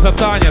спасибо вам за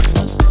танец.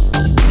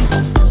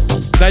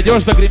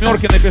 Дойдешь до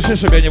гримерки, напиши,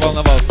 чтобы я не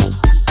волновался.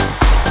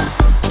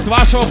 С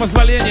вашего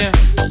позволения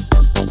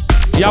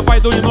я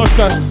пойду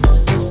немножко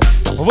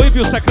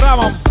выпью с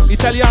акрамом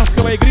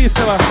итальянского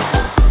игристого.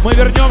 Мы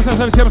вернемся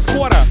совсем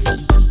скоро.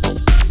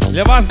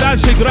 Для вас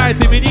дальше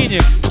играет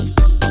именинник.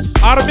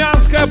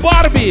 Армянская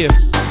Барби.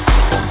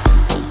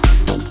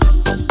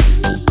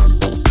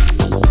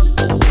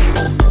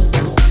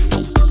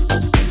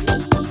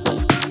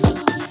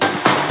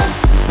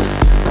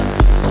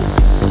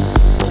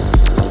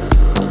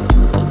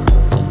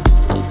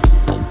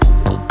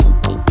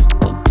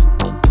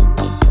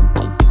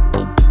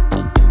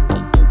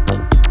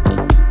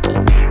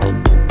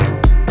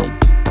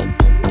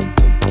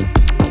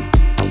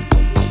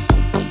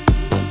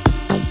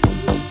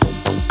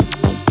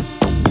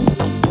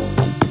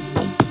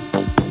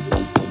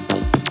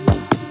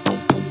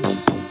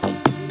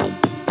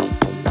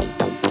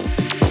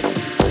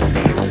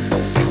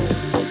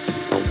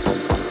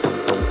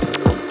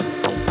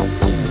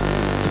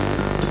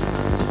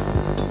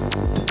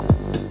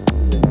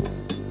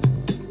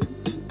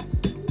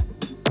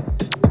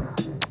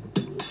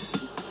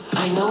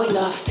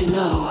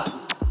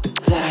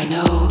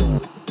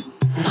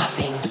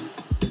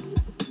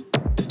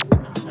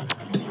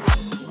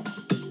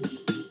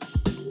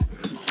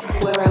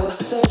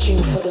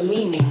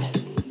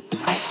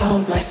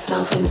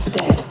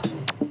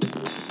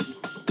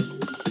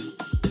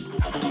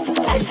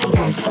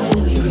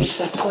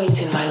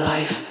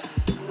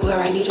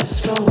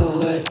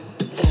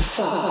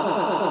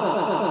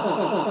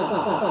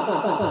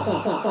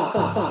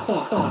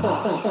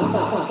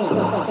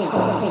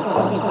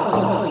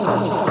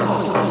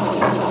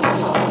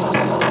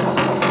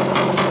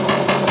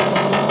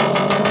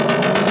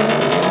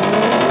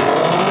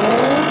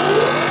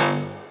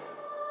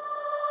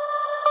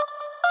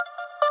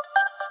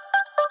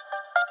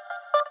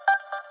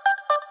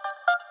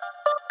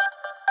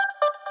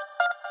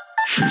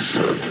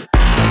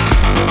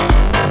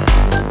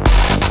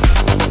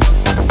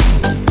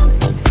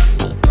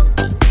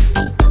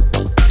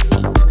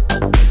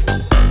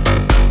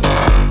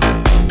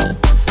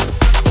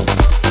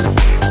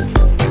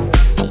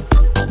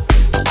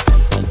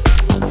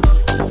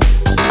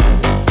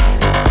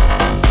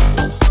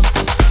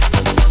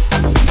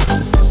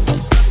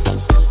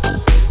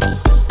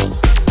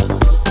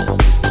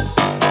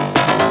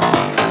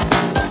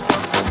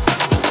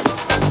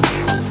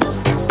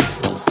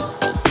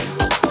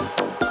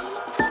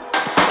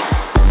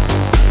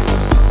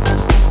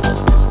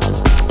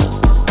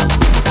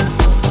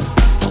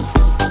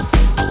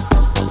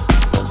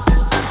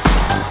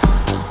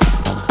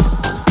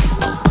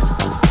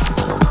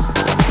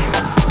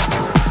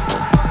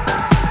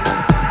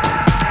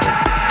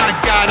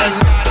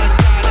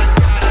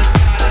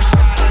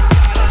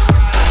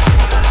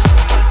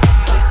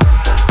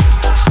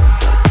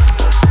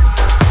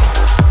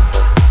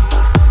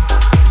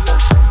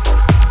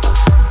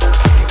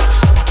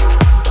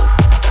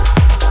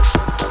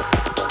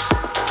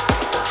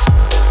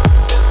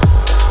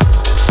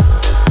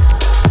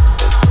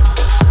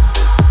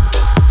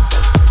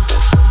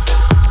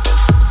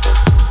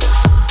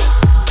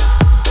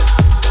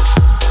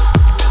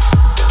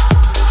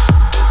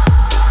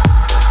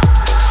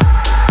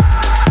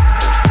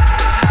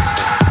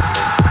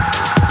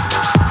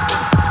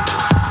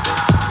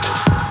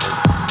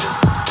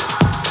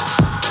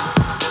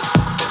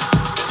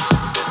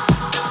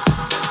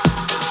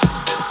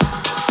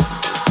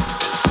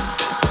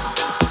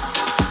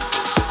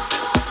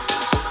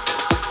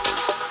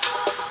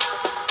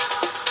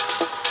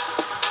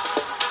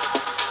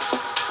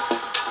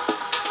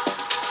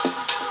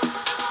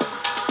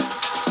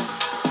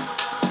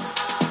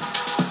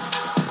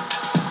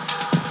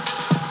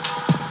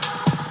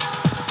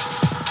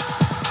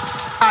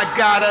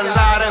 got a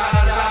lot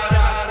of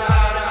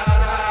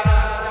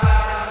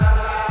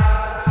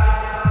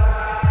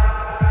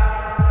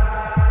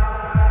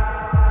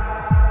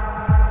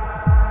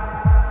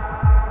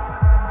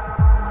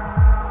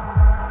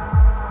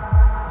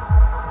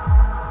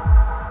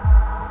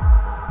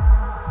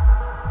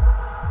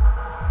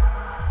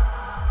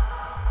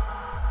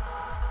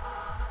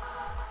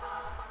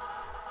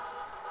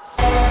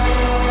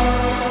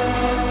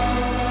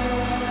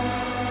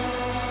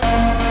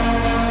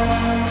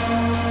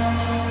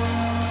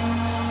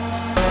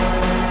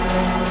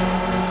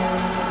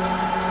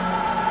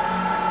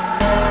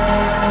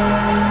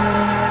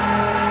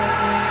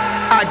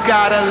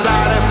got a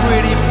lot of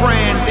pretty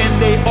friends and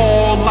they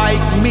all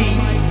like me.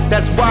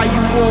 That's why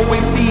you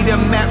always see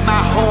them at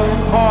my home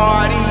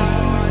party.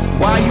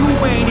 Why you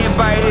ain't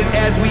invited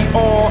as we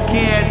all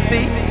can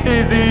see?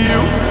 Is it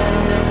you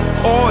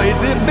or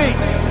is it me?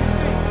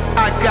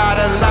 I got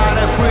a lot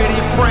of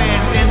pretty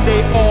friends and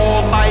they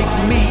all like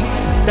me.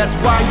 That's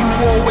why you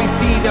always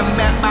see them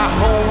at my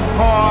home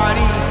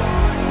party.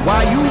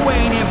 Why you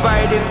ain't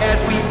invited as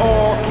we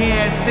all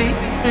can see?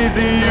 Is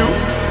it you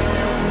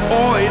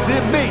or is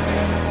it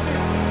me?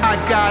 I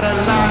got a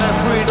lot of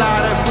free,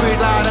 lot of free,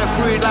 lot of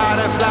free, lot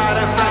of,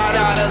 I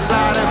got a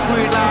lot of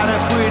free, lot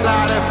of free,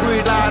 lot of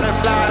free, lot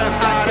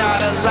of,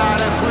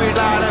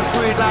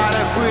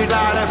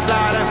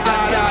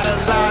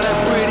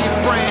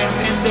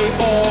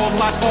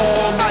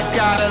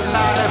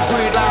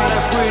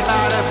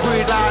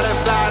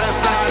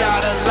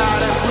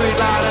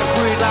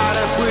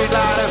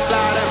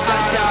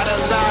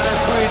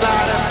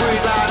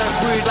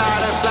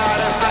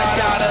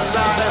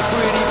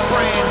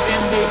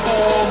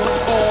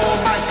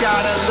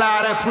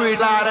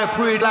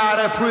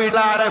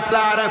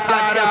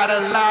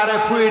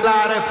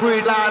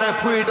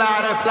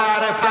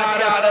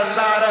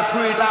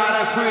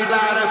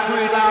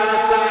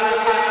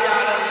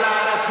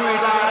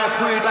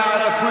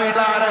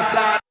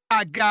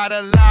 I got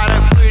a lot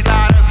of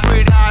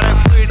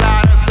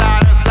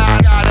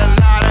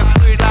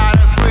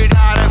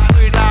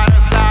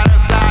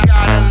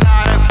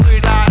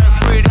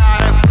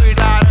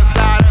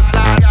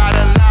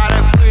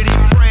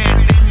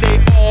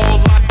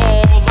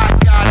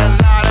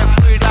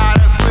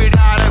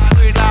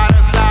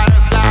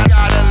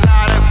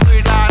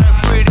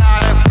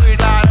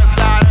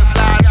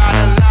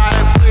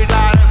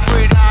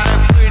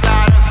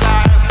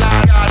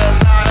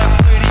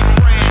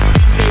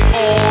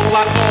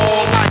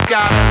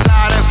got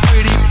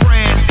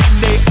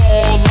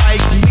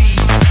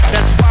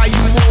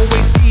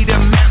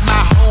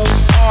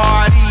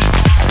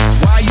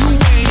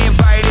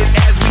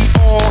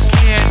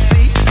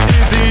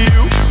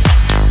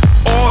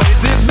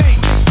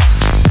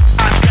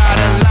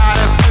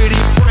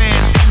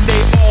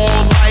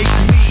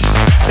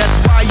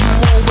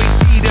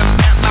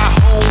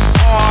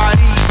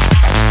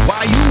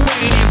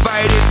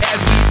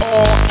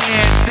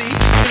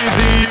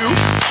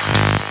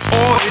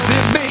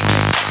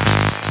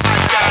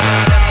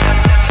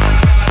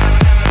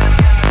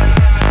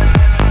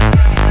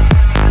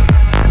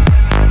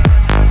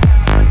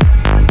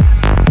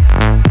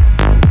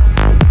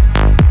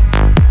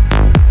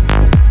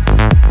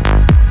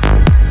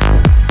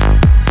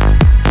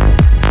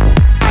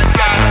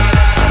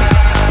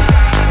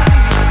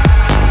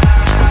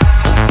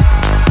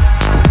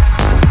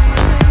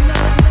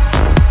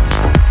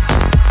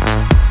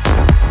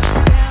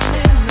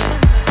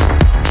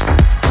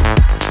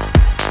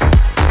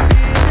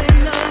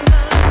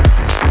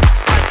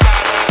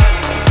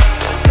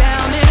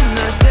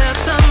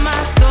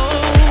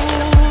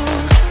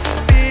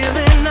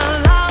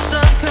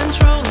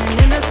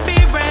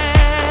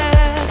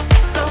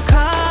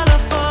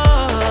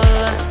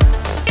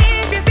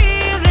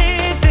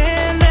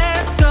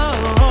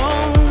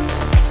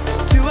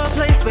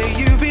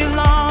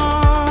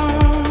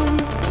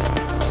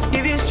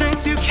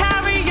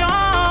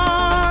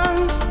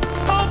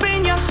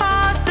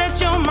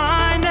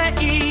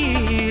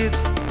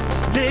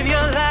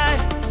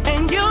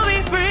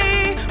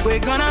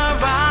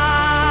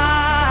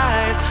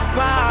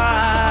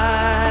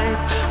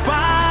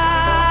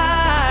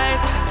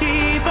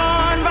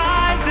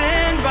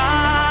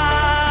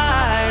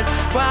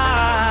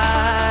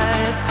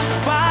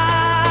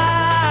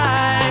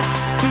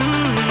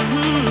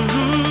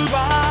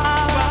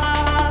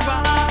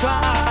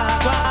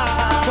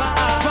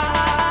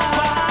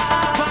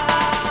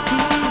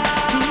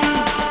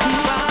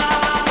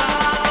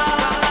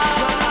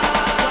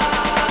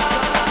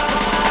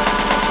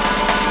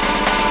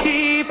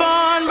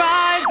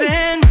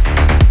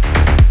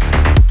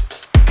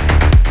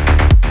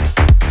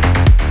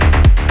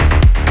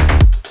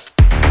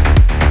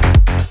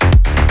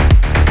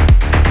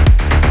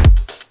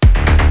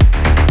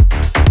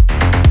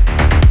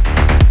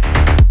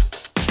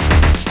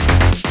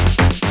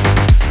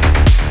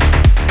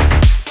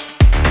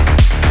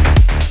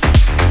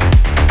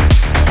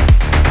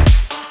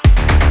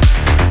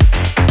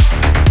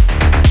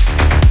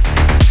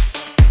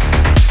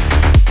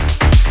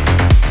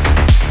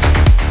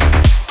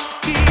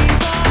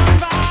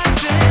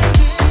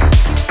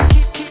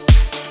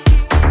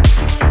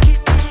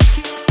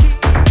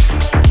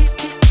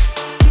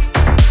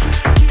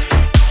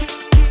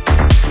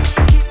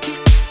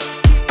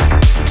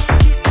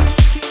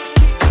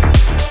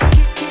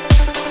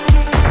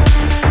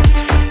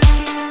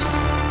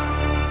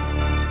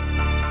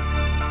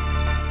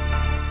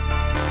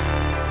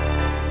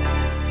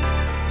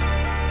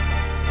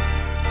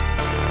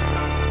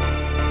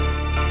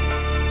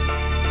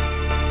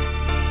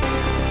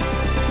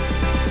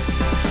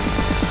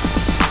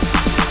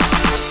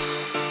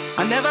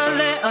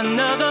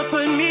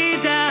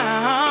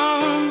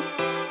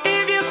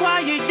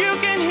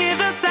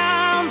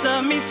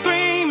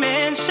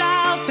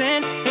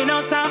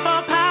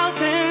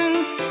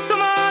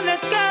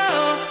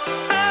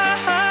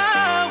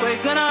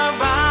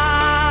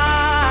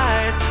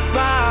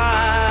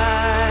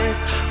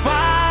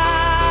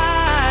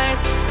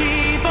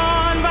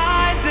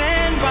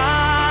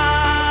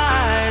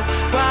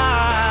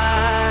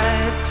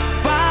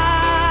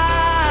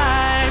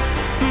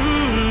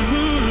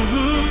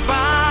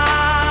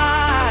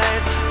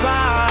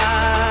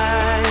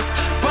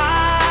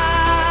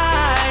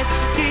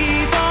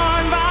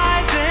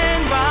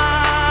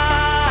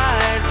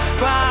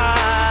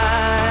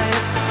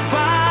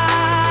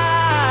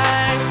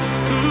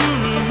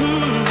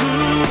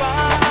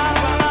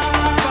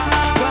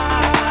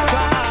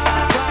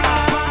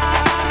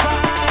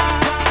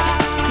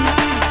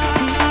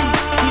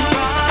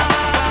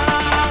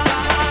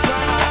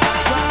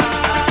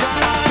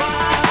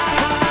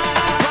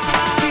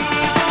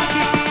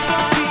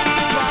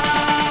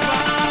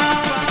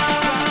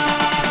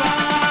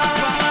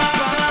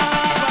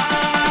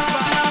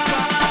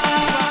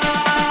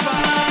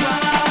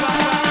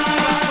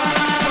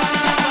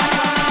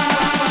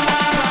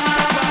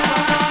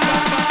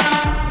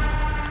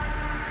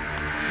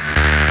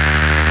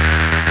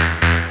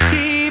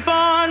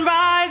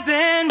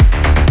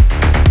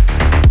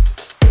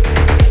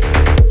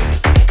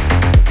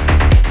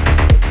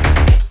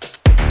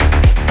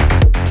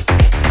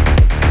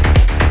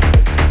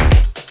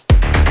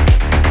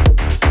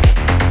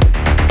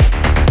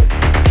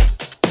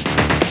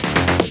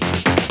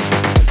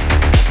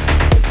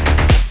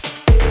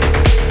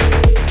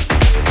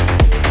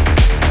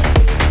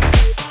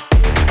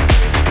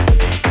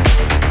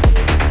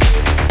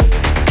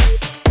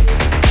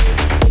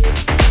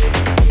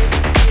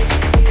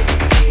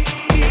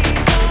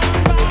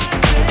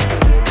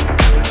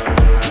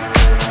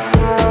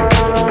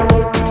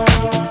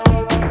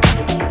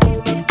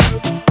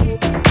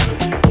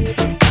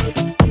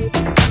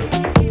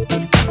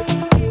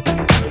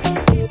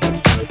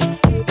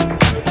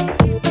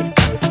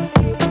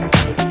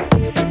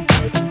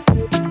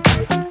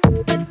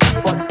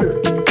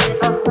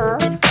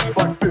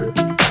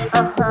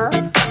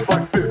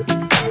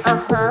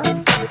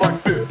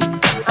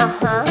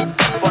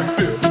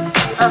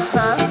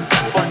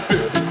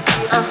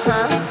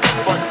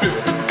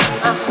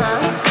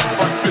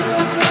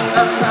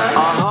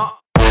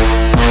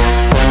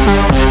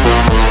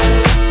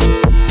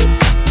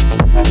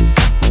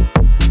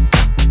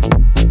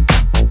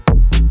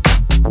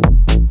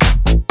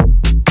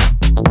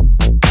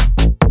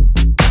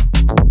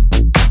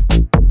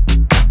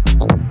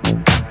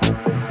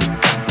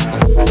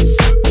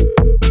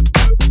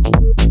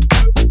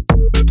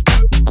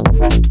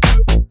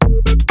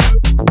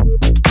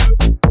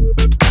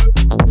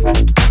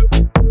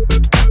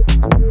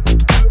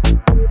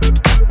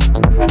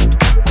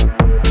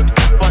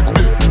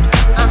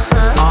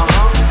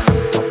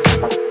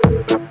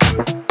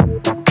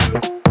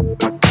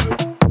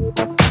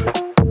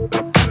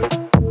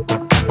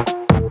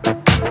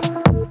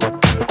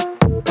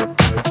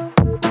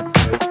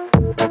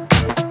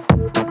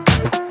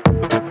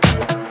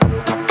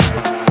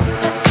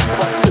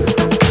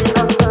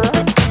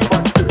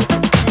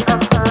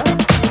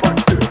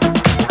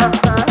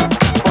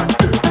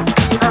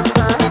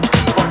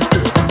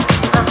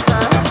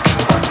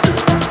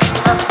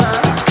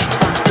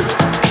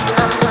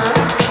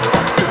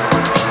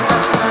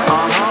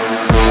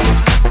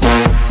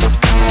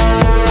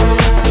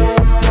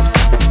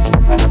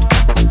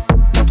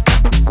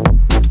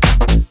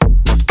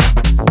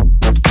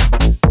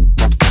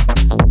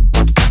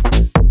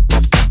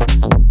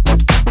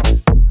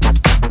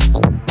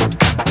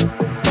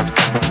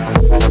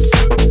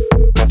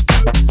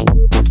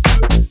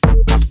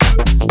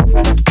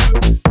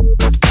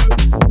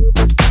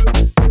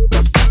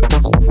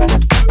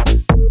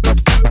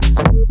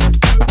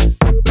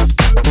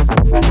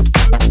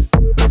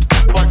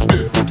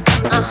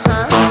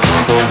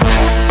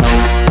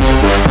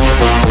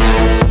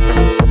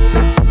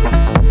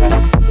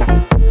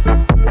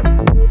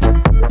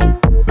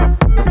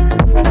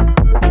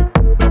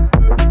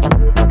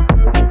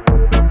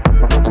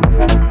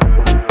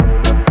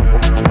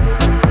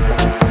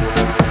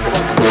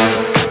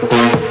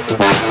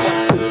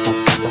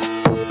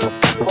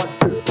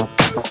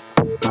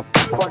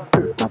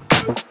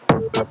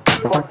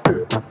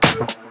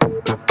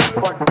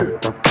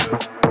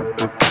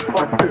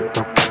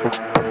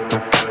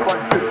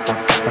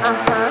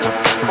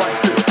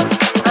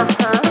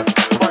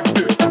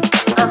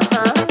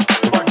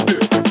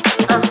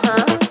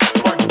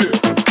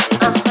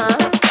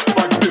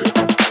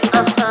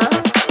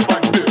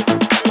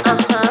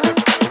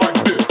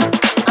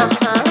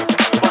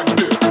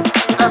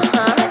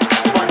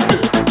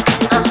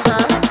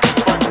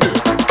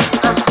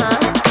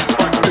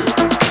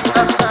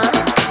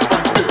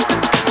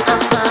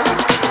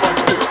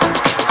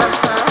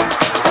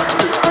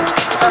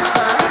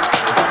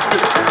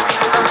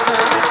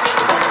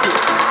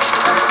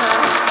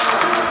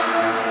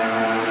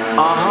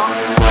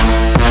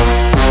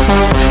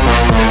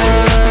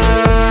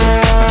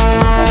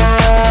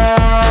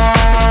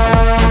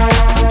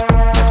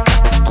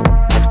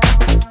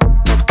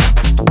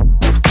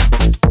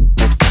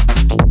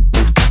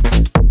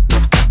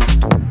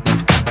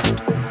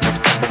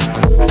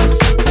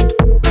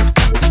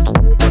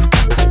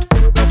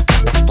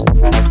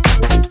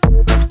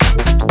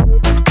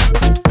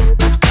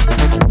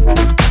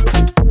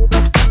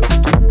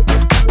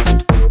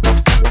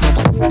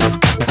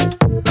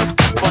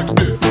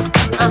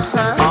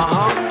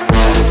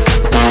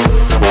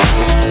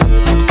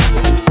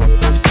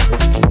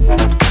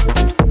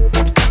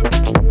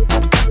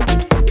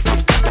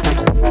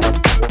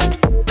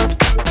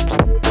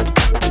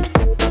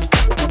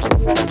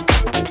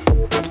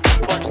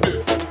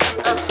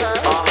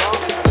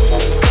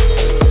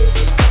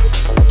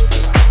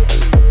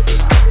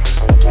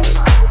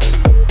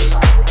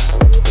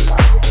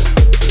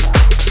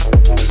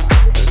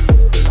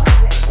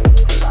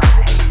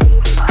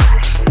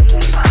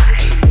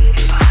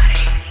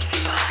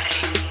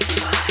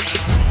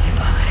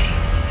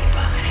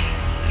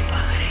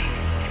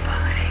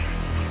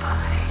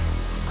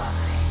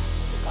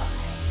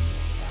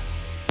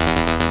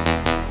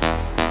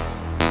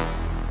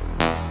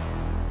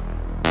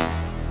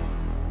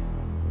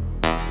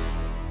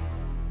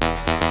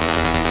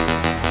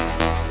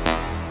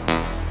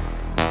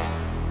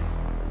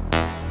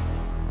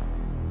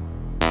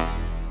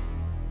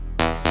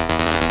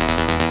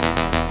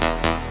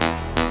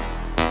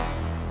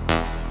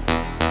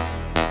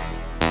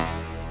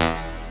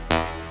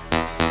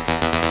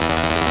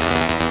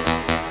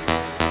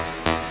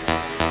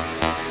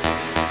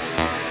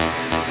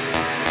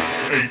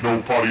Ain't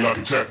no party like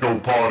a techno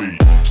party.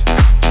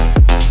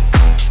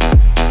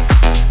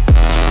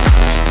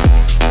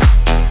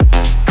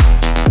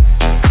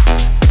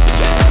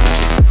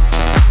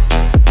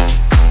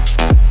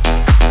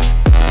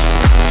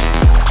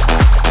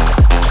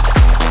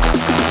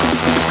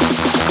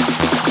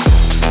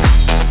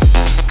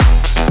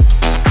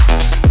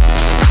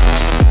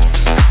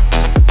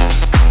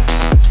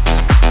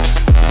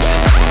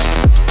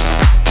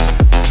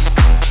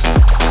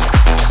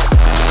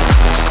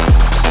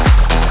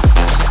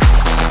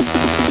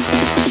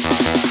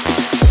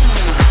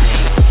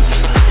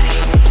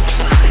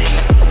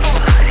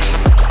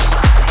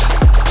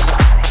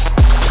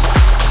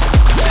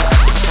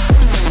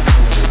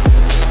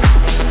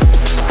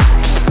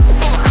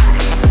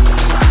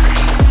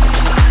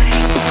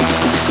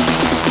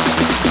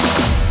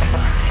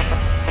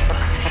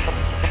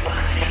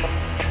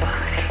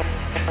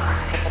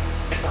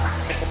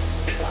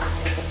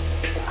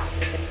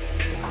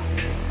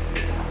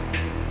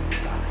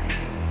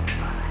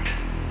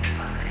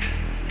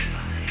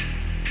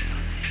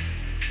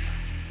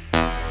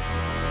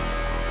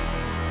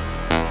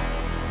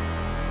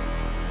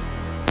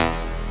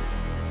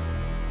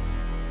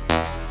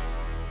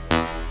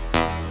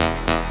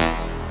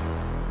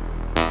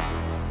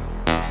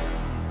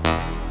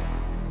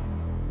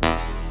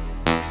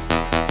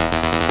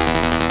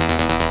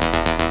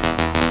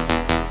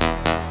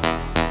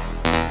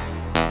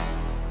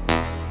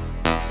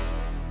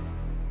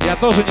 Я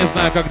тоже не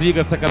знаю, как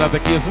двигаться, когда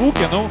такие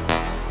звуки, ну,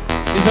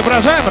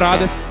 изображаем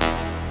радость.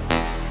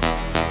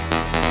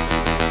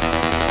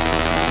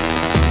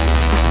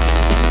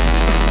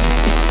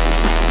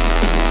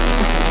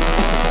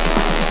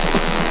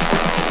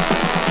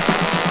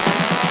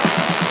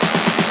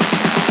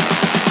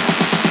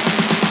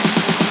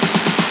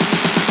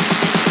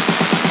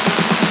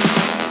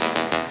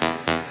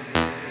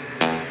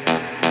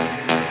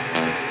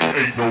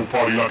 Ain't no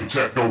party like a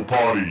techno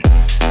party.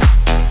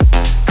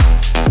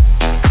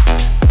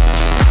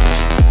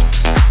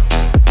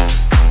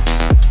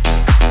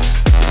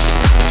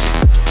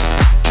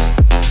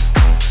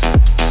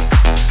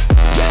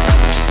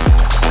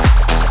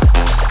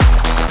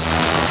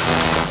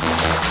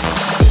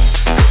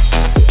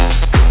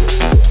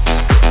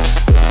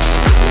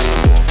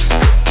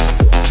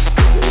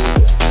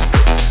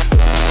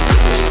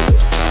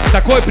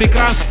 Такой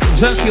прекрасный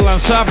женский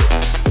ландшафт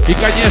и,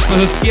 конечно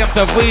же, с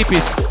кем-то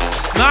выпить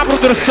на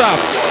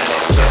брудершафт.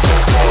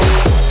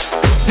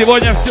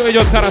 Сегодня все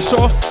идет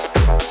хорошо.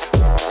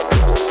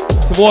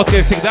 С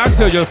водкой всегда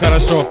все идет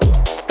хорошо,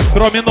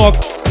 кроме ног.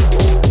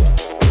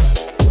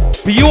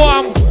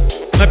 Пьем,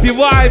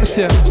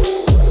 напиваемся,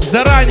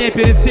 заранее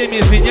перед всеми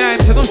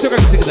извиняемся, ну все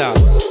как всегда.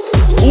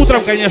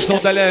 Утром, конечно,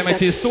 удаляем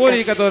эти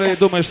истории, которые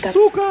думаешь,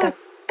 сука,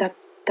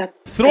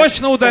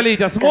 срочно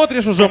удалить, а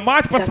смотришь, уже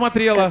мать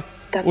посмотрела.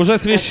 Уже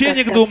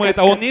священник думает,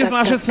 а он не из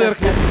нашей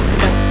церкви.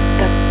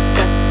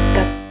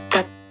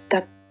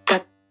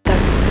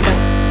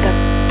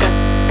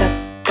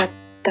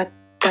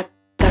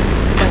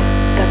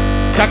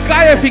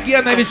 Какая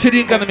офигенная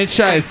вечеринка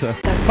намечается.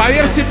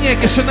 Поверьте мне,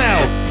 Кишинев,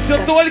 все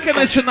только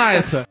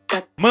начинается.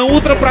 Мы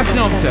утром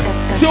проснемся,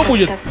 все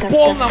будет в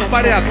полном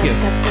порядке.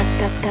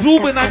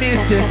 Зубы на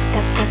месте,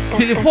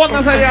 телефон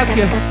на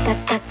зарядке.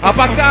 А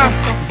пока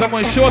за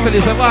мой счет или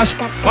за ваш,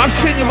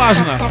 вообще не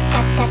важно.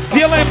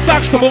 Делаем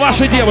так, чтобы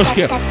вашей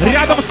девушке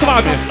рядом с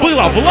вами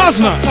было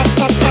влажно.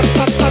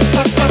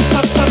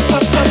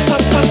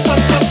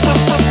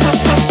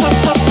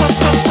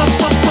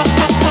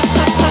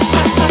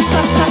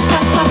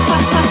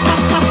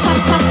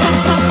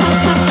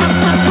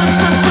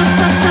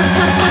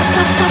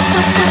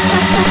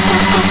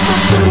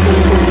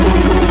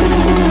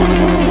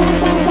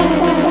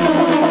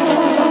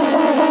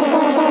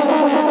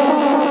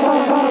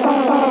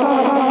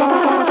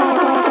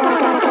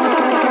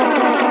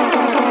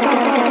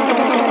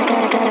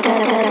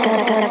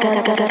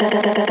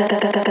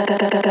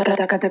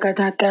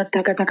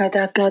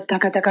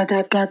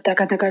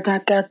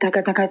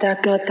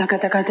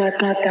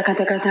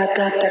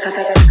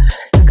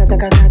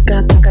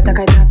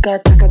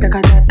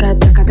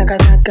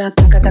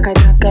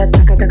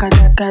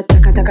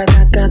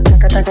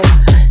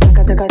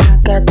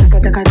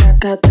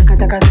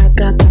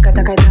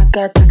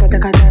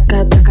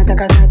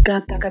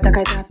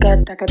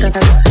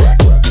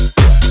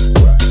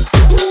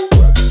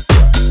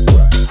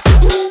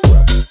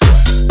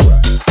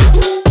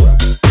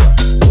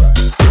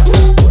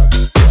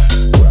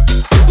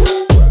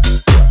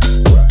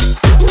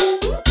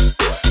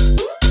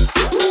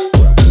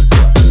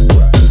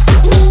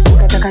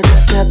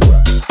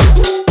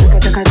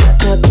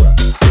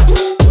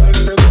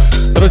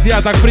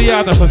 Друзья, так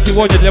приятно, что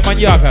сегодня для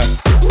Маньяка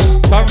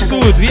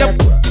танцуют две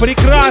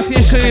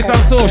прекраснейшие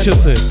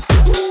танцовщицы,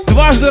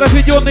 дважды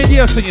разведенные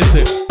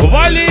девственницы,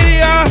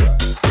 Валерия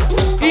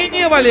и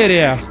не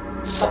Валерия.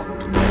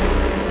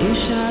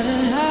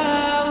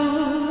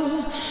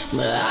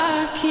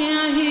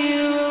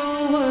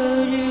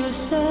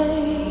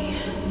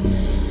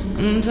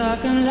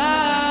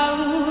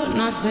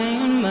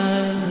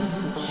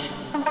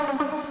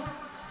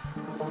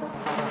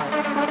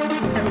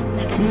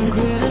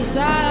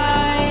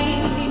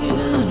 precise,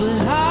 but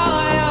how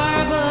your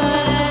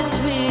bullets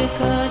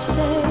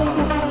ricochet.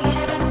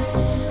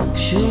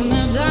 Shoot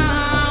me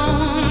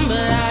down,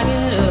 but I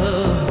get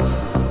up.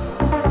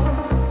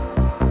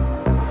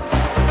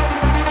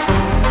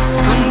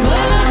 I'm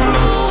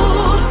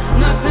bulletproof,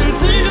 nothing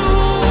to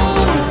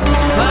lose.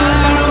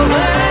 Far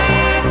away,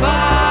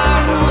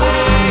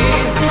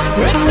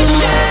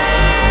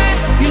 ricochet.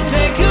 You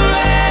take your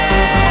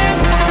aim,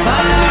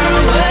 far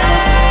away.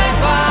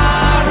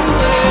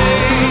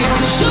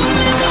 Shoot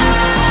me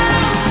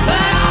down,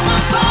 but I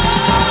won't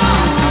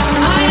fall.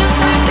 I am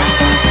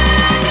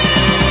titanium.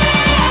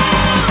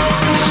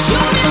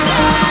 Shoot me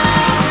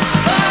down,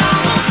 but I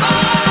won't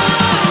fall.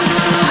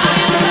 I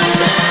am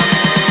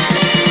titanium.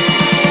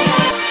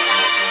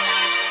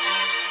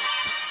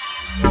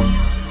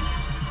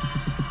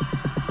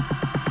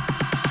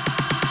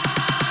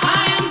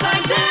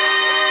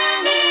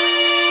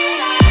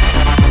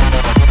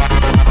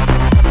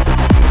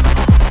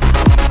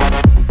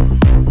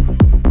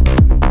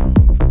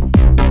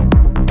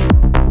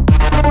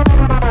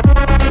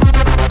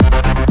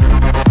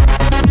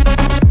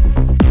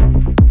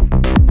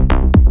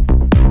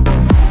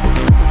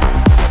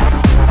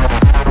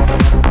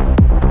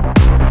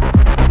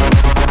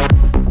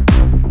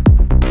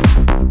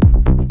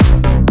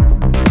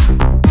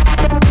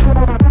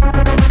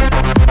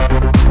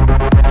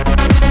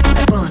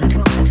 Bond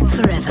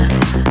forever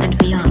and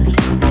beyond.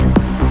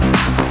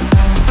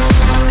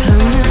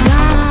 Coming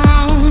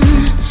down,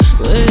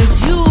 but it's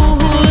you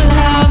who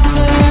have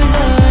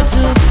further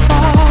to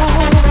fall.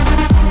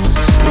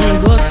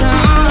 Ghost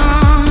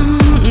town,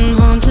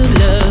 haunted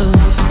love.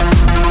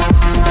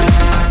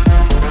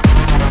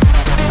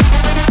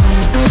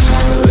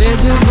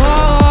 Raise your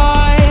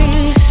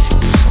voice,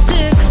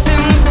 sticks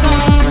and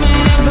stones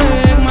may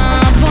break my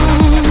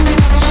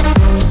bones.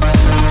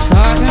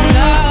 Talking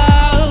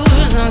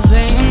loud, not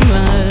saying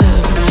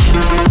much.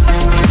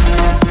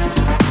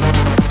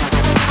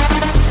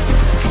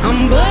 I'm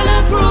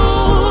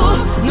bulletproof,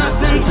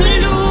 nothing to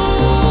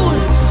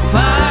lose.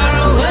 Far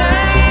away,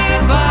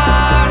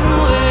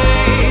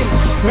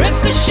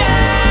 ricochet.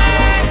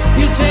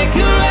 You take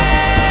your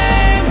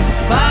aim,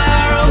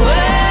 far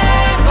away.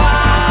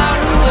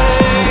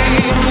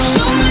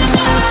 Shoot me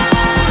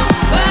down,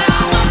 but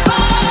I won't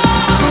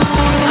fall.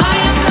 I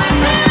am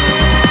titanium.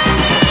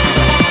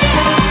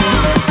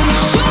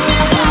 Shoot me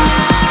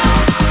down,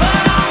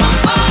 but I won't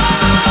fall.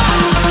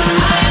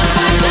 I am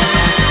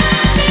titanium.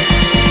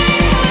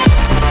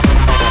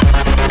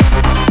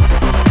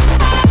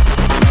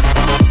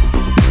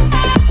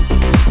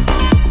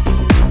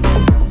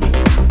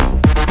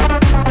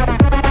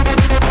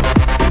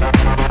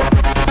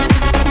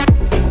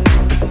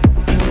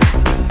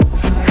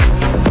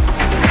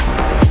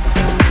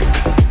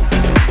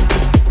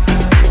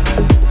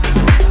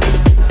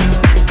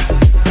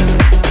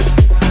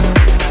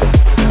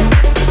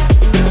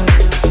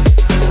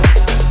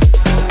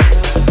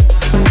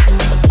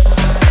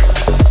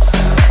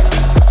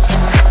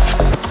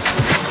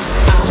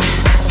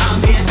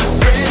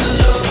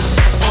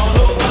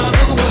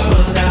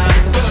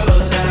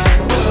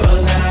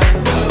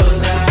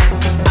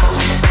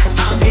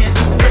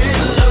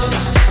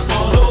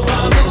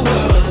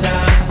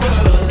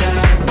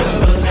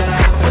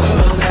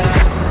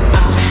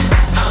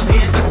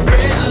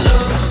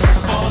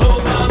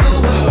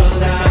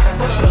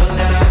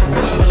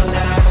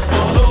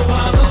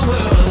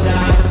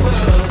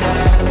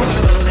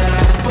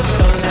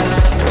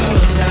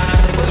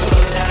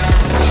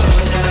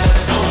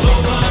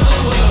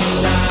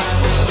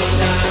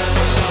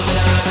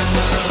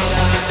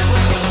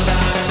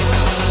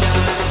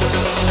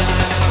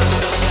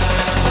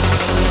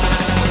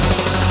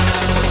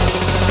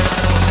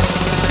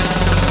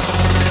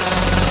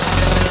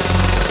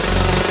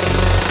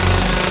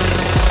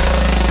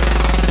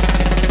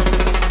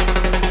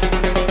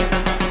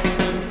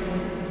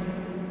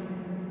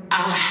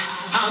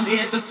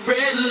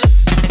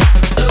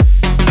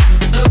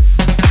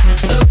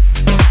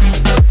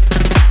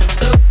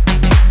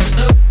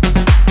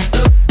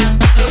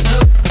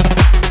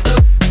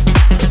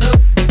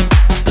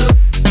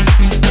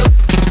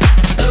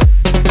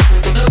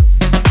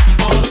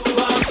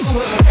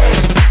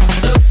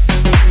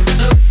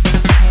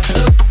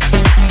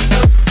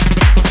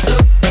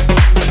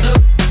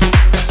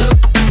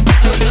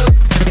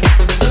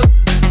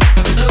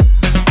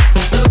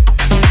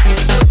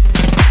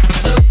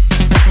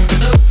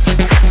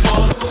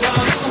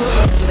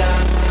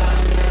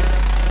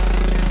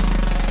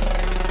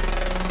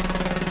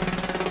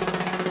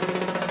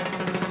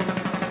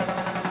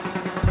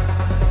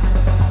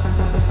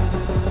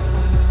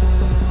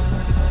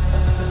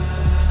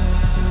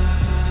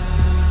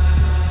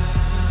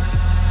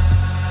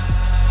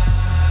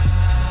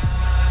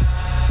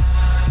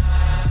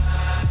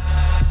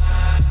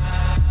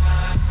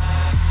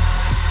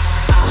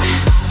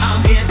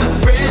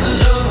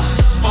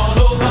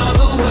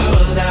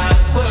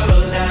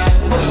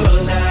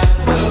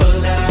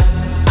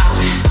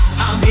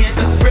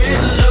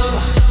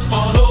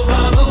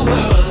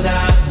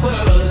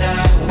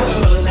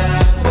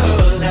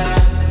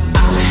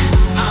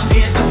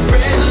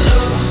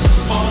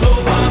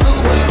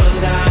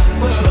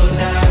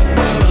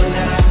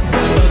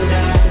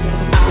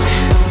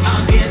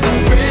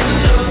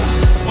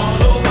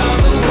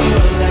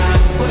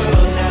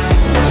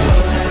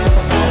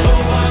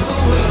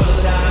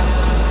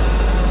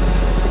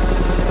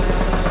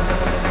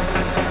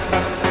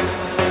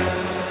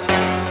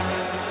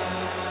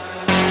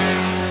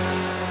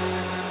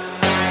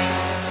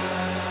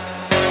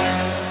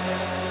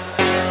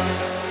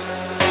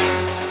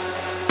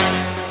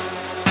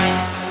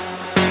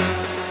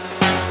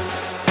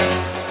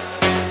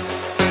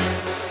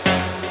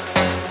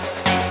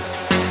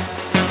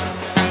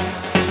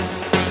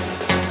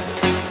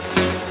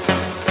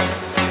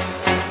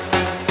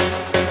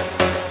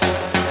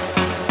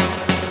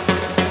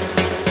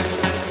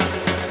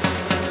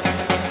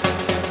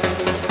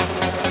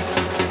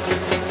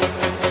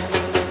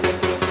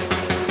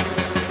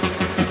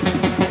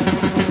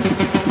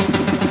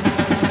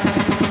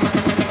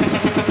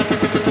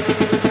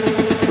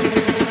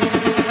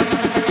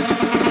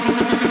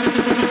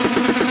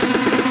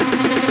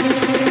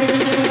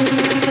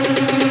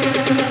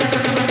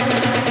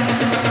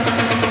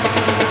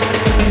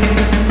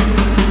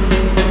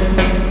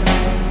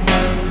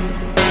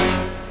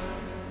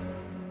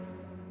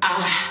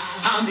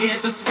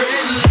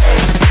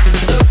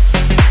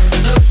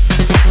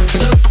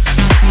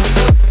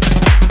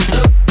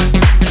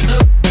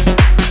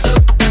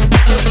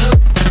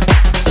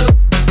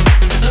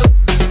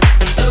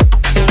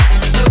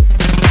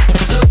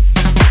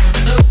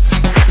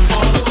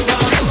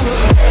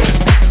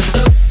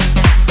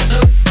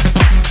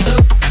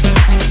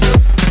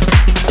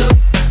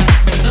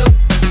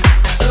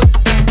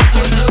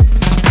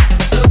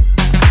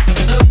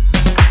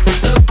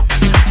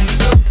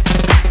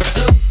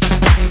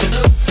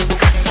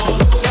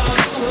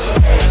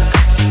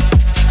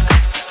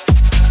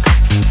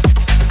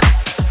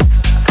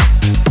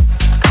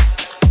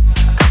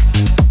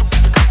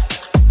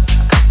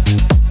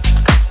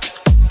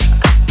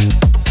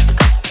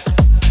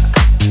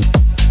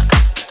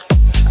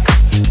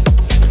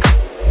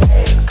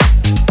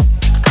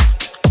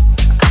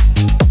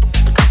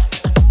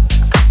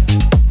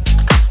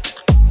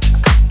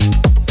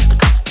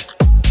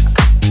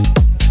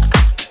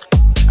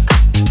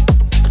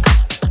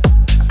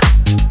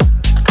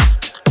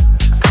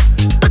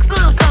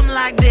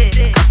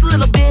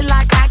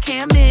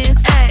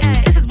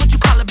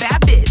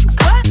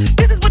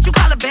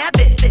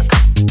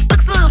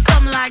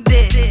 like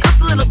this.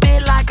 Looks a little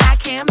bit like I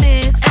can't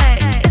miss. Hey,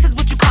 this is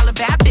what you call a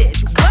bad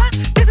bitch. What?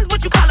 This is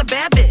what you call a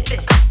bad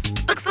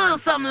bitch. Looks a little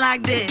something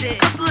like this.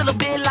 Looks a little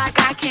bit like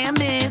I can't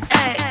miss.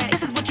 Hey,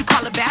 this is what you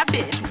call a bad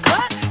bitch.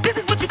 What? This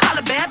is what you call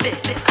a bad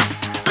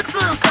bitch. Looks a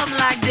little something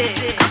like this.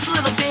 Looks a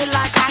little bit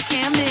like I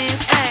can't miss.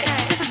 Hey,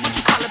 this is what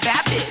you call a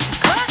bad bitch.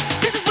 What?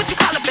 This is what you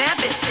call a bad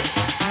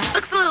bitch.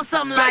 Looks a little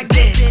something like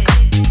this.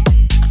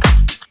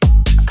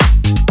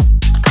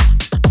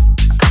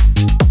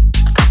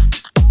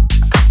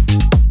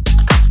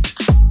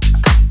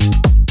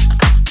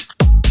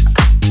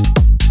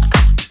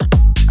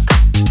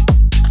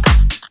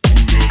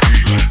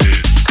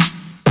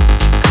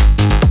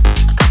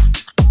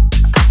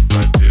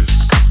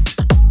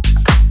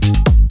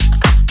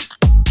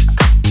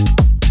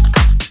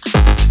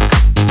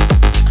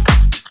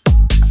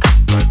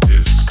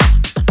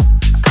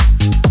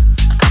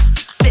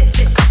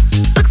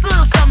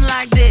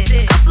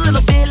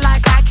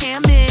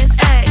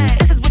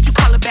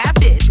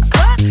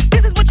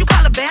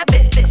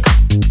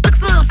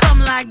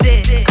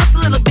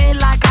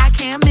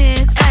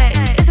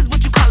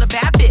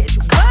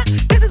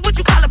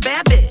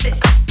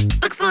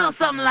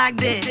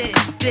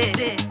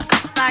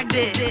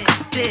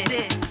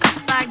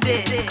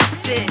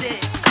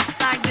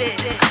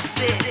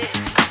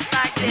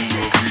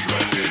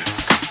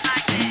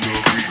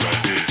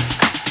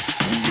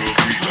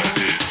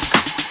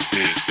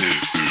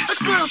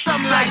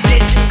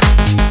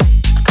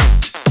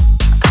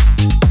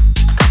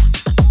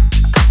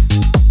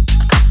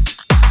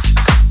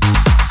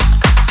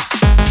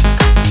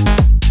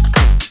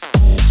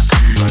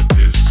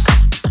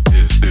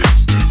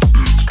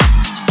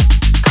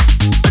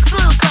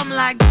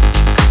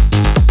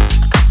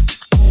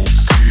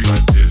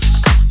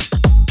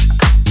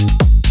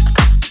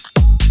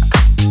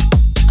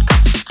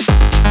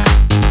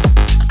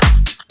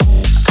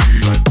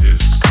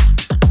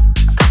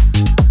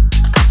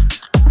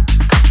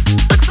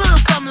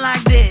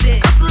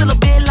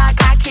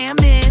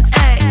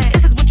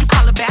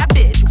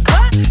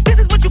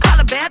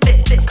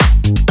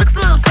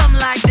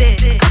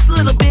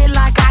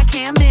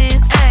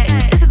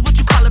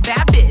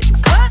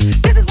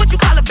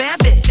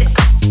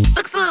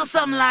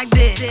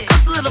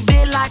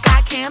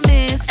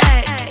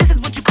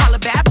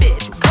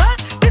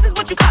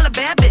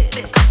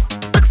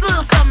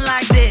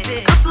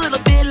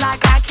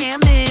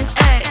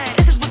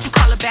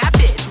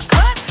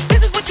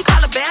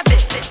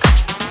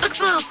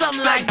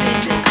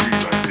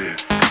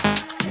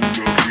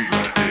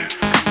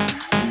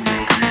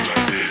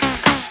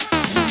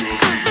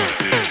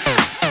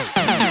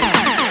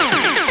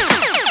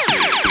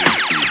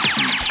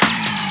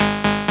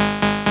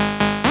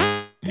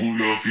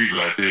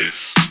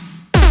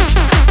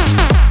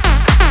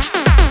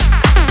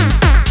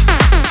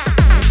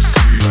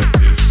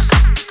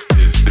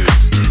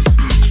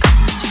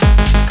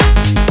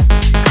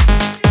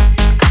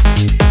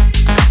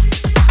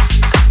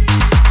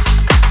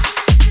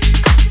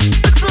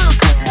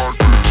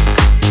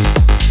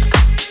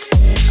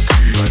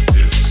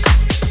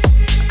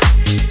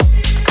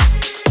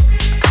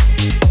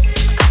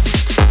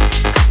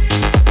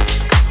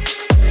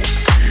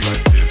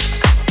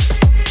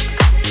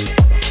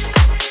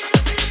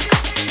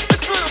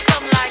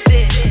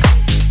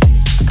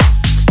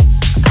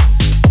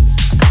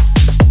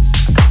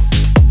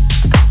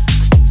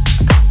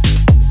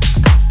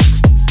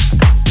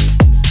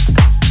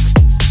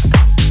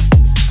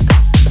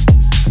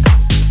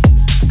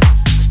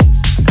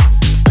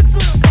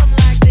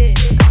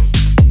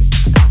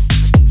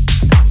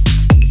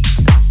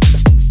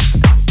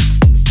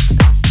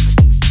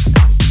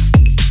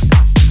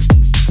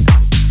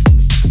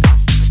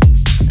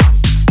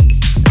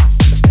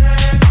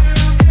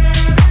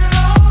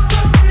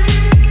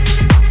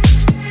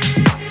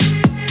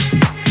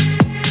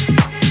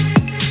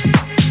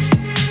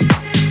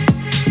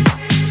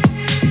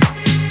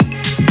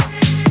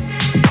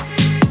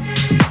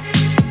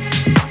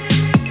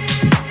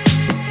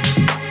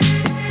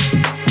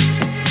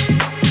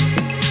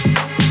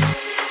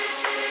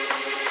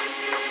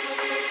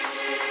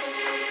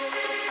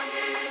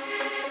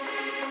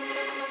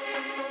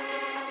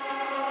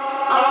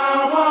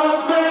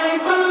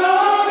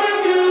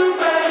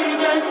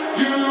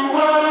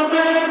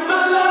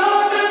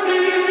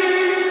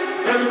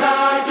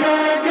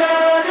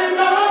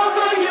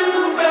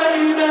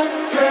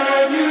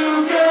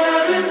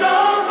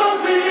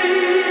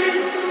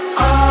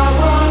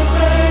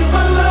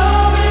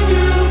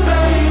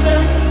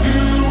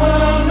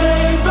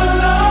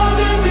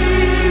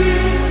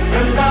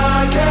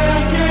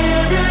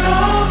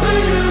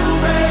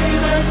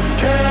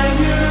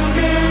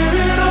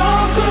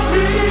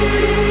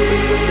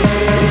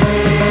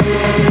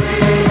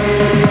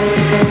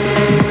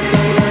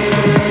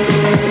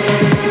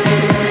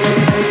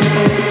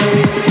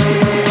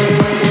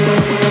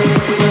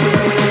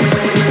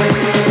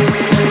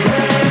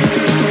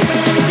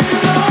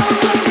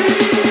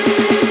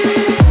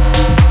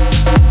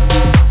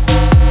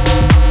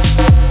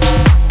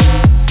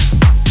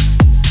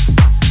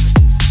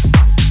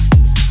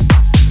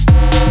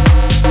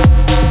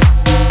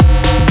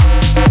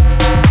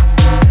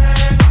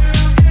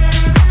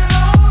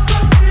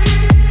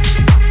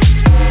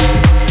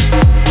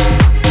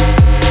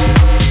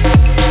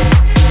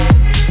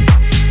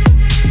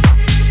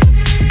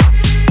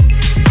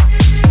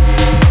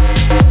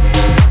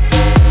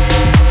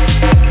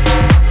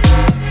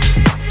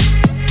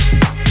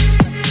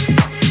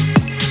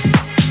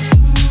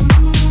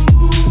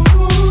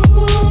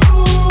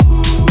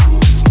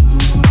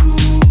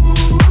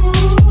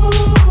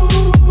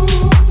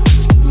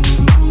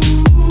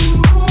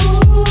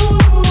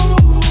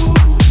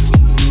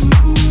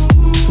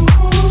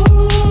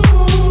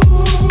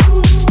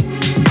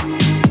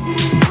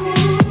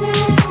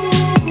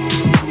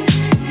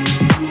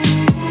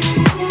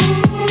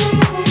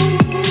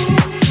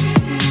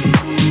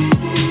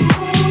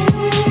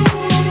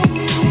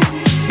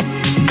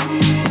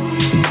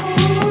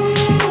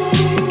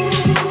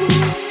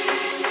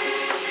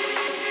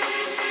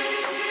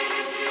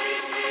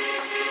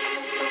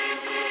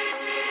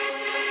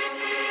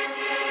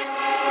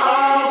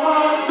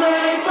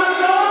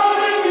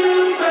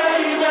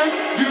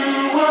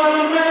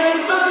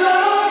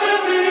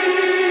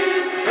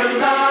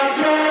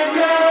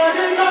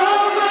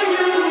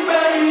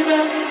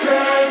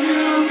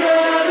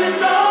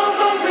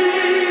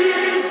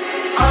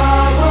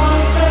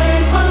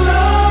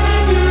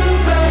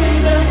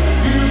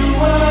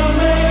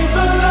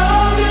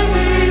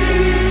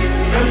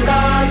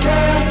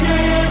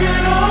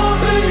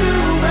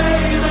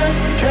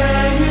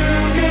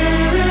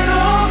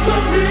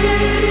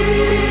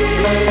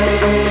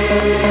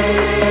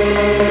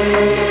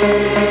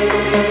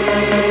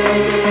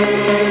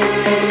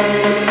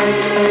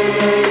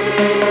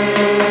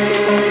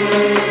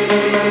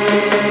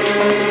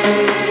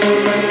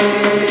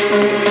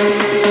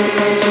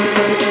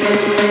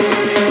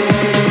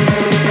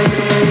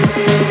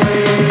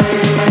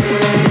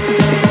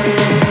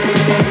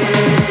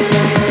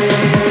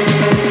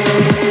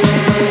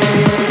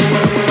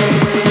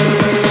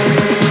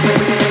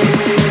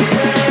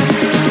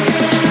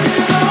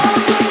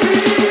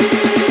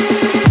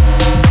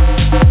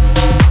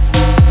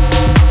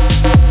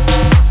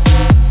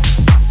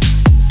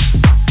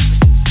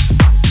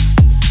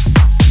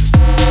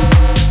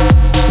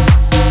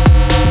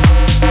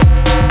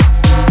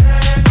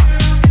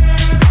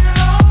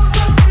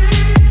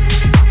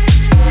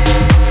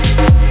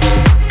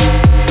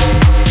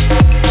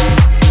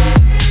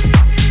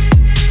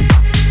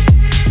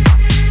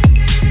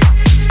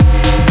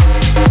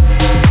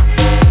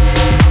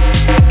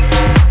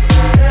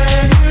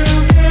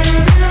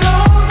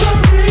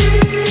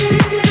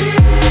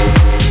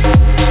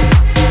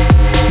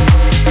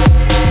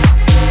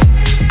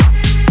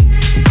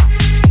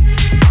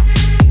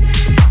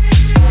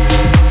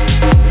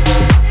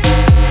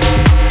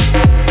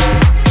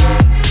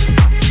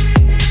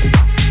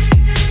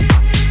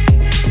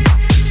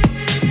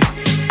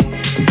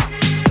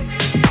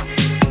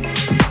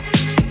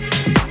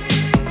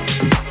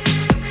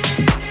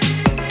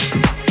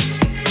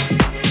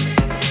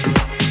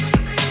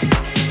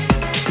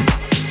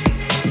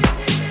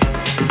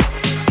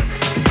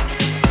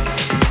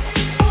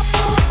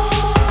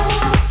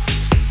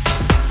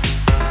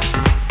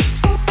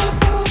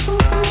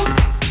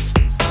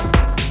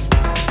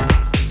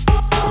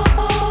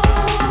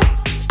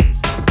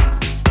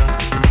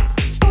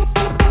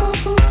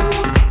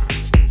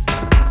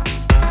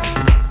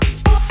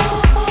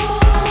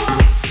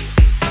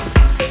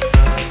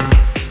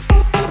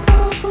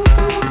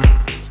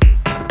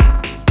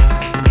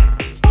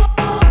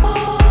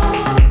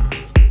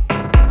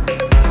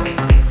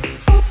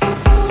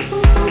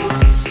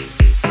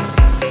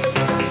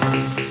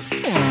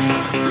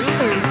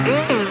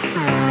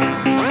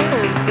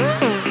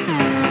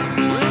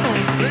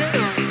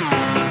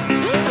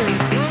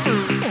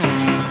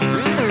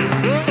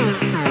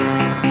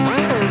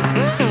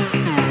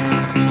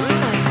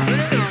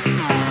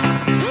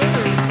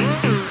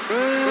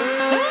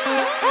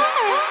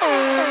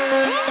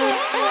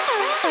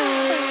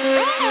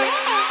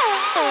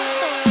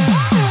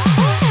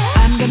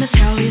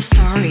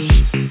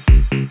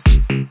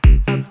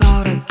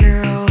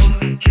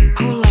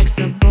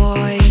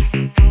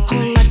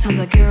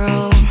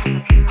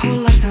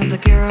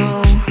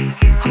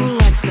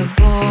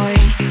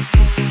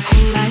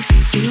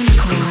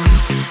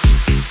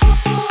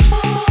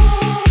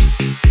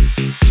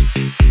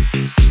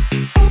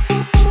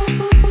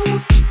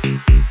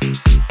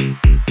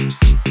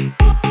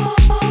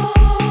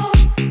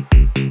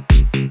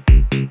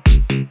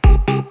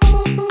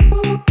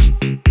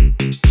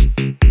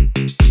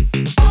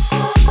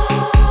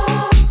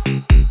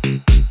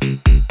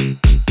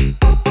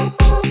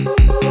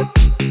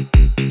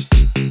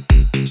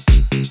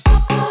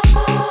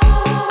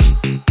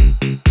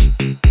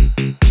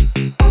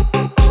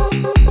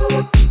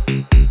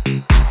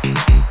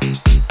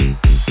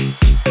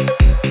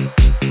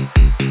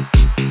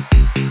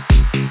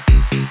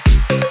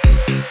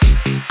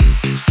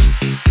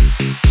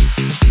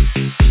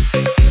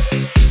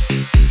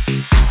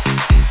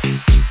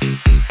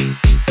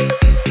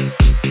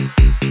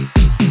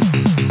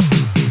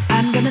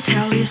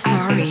 tell you a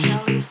story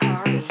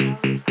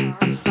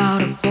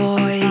about a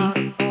boy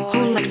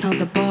who likes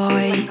another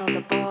boy,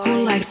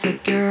 who likes a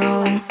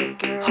girl,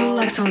 who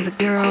likes another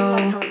girl,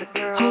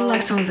 who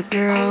likes another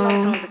girl,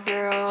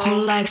 who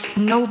likes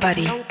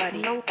nobody.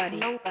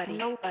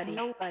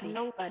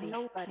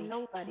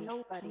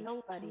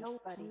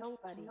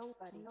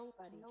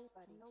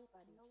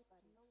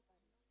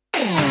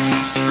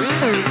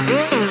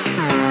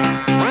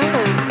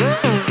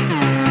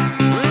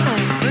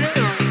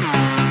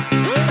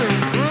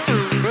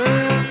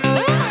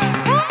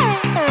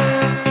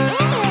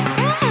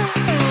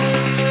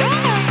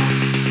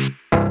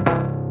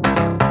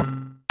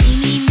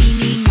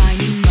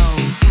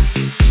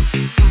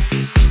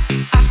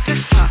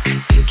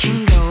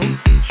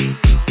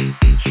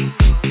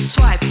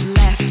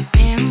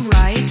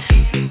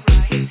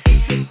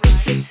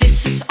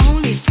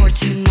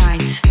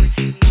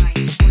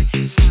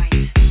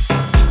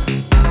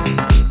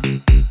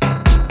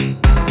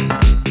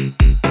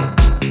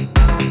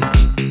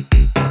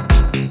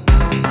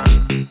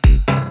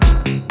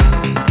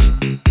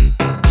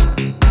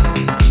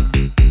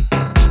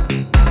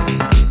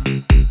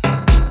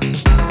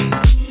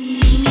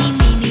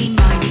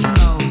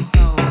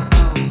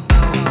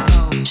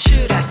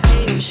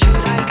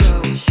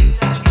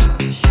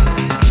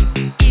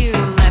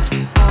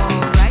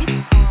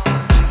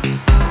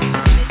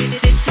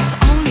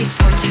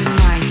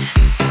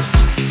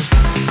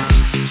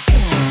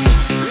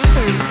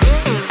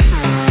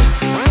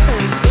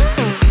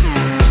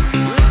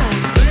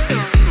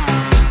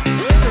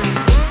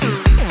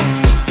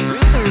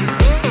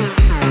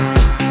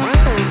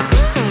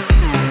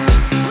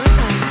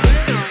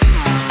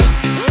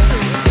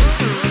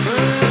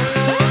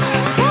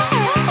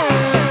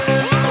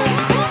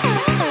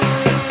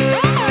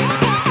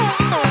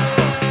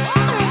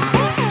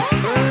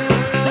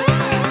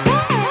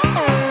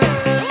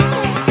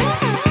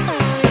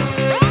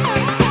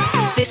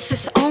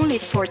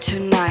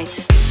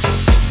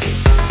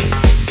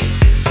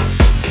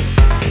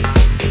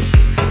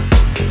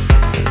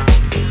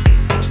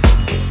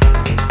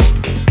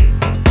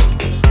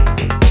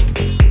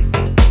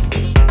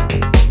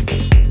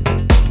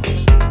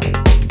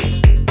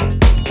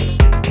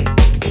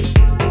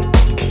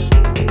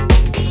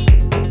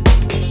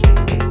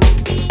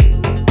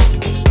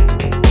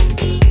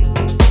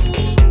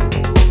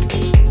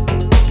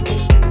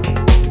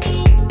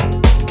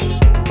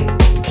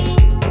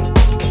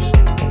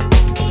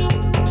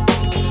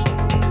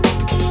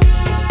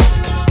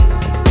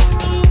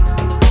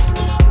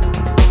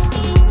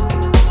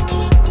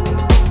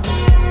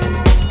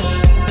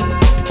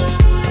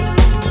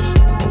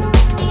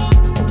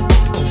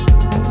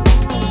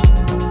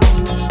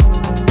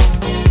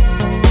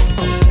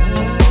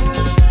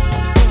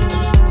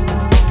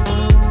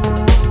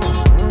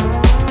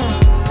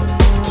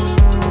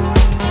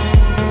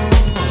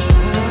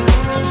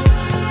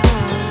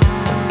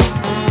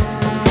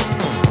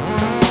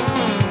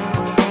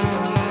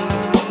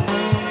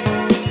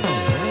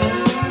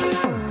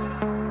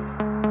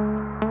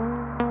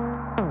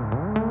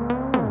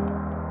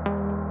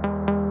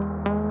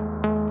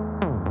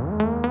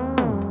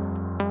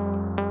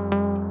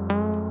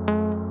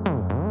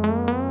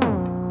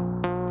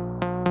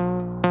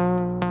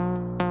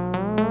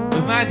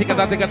 Знаете,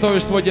 когда ты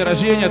готовишь свой день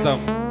рождения, там,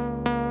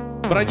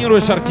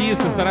 бронируешь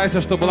артисты,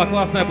 старайся, чтобы была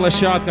классная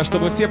площадка,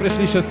 чтобы все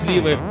пришли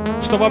счастливы,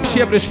 чтобы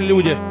вообще пришли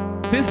люди.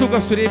 Ты, сука,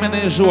 все время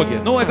на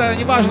изжоге. Ну, это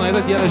не важно,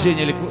 это день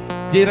рождения или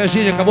день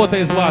рождения кого-то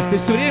из вас. Ты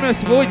все время в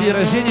свой день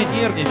рождения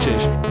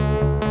нервничаешь.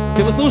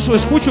 Ты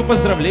выслушиваешь кучу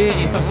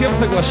поздравлений, совсем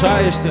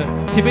соглашаешься.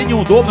 Тебе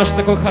неудобно, что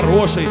такой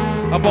хороший,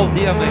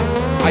 обалденный.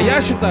 А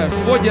я считаю, в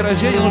свой день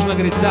рождения нужно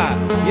говорить: да,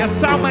 я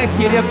самый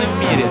охеренный в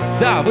мире.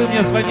 Да, вы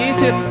мне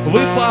звоните, вы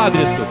по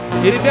адресу.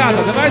 И, ребята,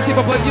 давайте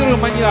поаплодируем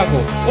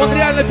Маниаку. Он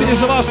реально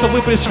переживал, что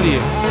вы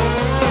пришли.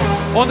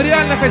 Он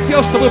реально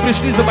хотел, чтобы вы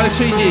пришли за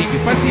большие деньги.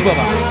 Спасибо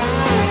вам.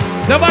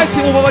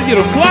 Давайте ему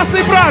поаплодируем.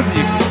 Классный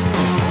праздник!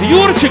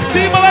 Юрчик,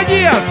 ты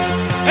молодец!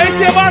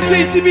 Эти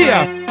овации тебе!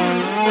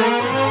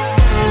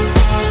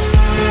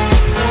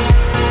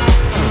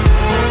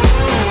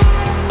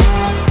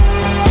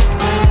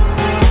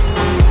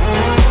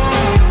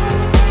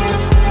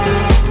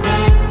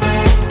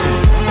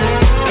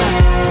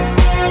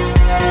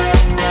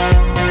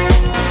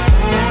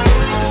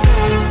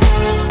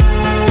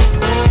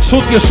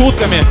 Шутки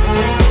шутками,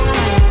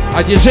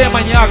 а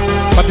диджей-маньяк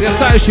 —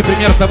 потрясающий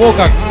пример того,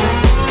 как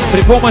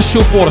при помощи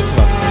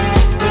упорства,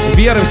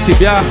 веры в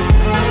себя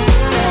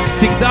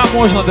всегда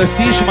можно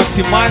достичь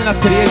максимально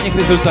средних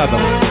результатов.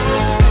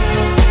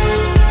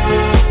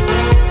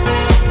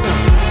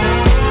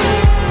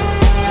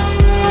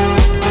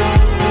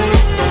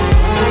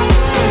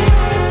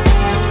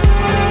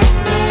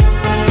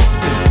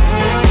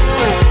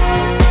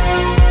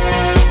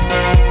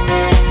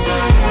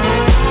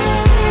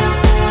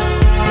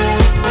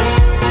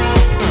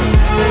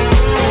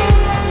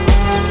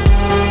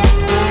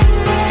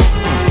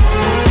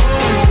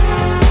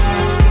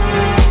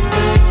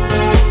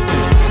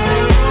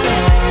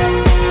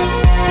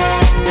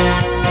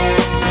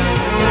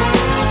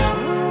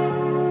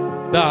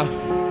 Да.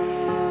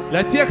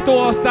 Для тех,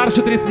 кто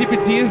старше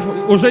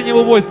 35, уже не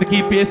вывозит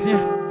такие песни.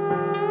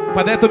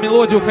 Под эту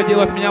мелодию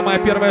уходила от меня моя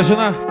первая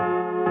жена.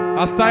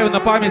 Оставив на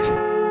память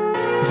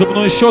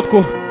зубную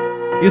щетку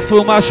и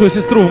свою младшую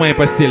сестру в моей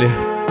постели.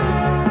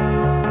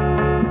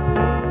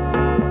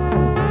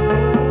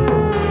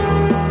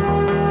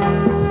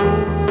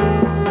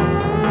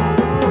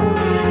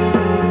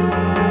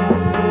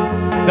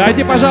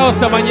 Дайте,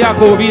 пожалуйста,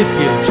 маньяку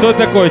виски. Что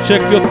это такое?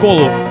 Человек пьет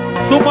колу.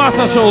 С ума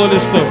сошел или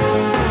что?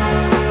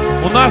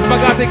 У нас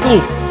богатый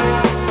клуб.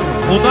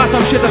 У нас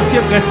вообще-то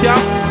всем гостям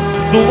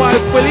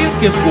сдувают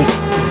пылинки с губ.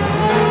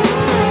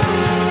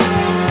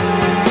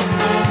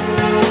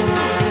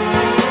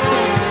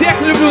 Всех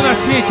люблю на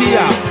свете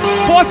я.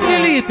 После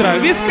литра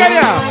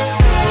вискаря.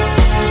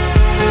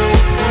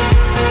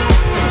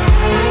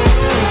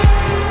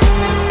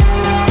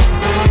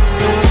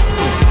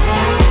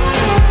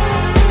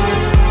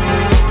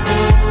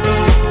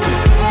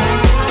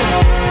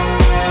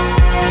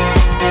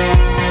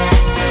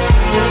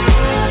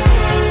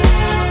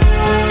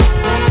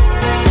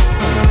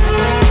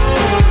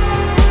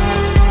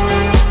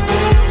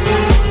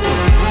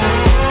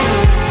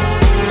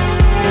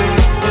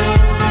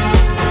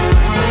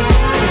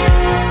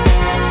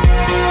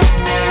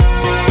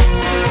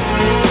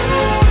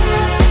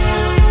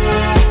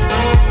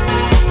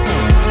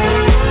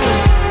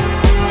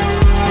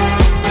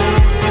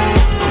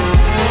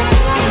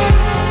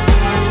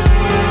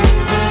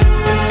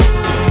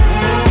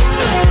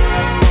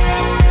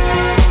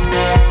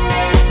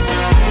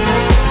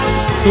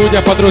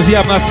 Судя по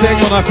друзьям на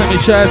сцене, у нас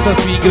намечается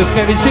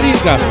свингерская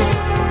вечеринка.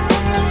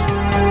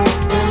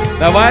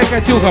 Давай,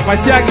 Катюха,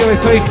 подтягивай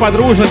своих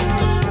подружек.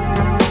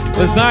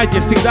 Вы знаете,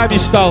 всегда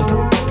мечтал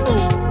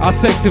о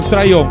сексе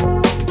втроем.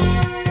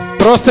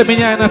 Просто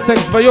меня и на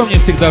секс вдвоем не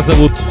всегда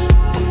зовут.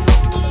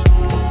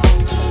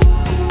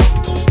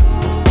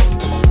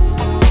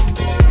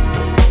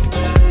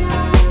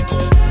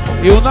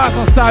 И у нас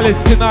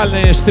остались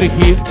финальные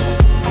штрихи,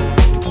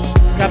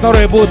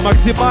 которые будут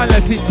максимально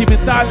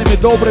сентиментальными,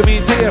 добрыми и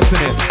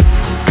интересными.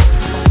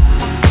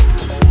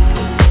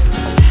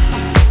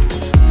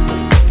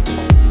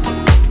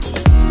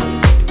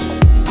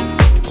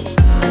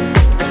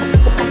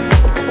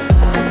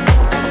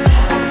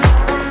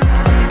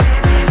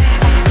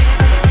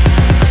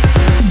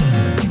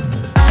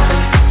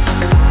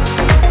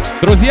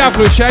 Друзья,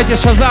 включайте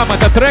Шазам,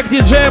 это трек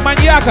диджея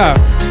Маньяка.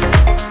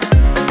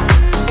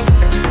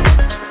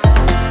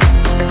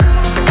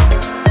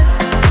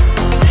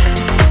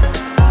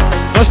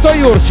 Ну что,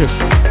 Юрчик,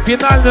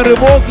 финальный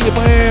рывок, и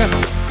мы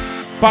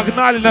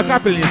погнали на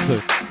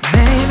капельницу.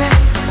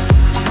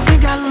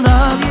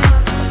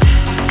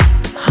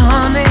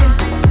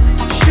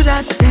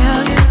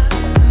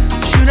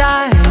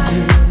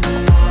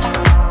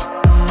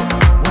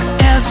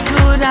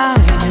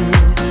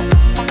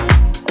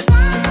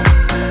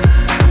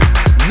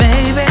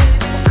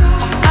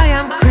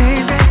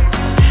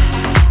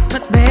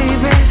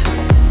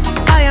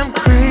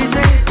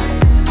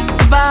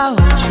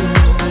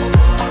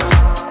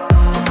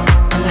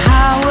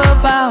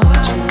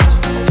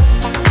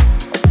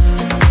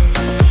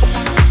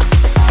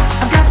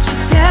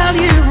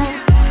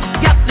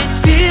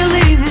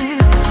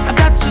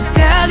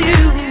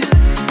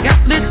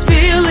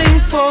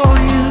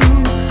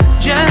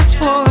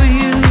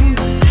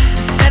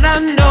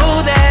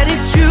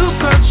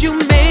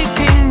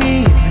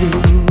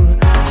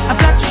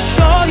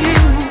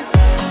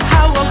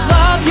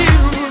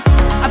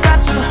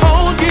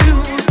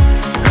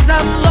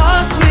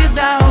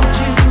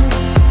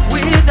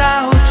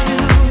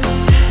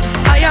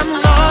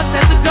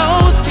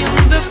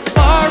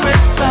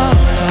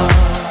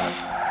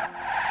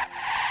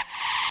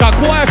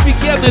 Какой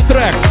офигенный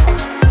трек!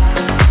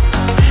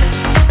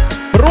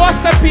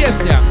 Просто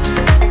песня!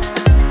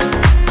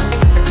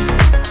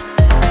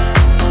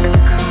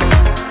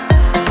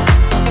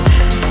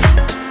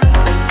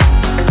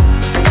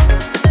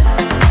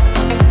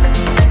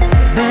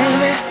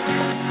 Baby,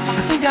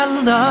 I think I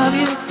love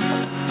you.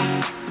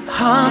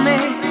 Honey,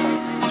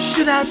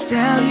 should I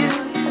tell you?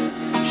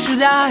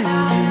 Should I do?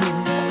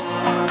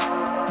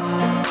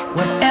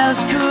 What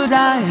else could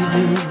I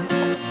do?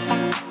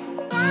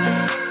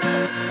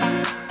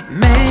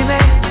 Maybe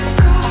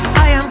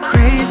I am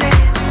crazy,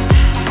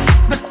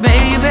 but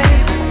baby,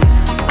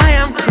 I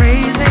am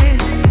crazy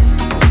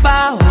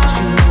about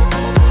you.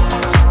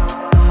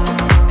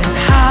 And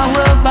how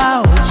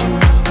about you?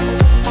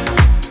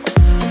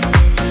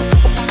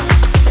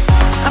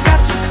 I've got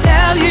to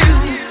tell you,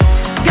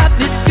 got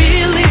this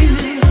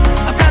feeling.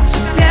 I've got to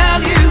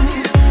tell you,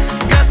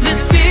 got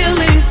this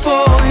feeling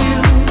for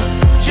you,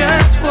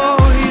 just for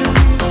you.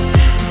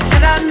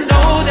 And I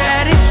know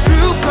that it's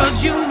true,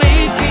 'cause you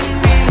making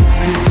me.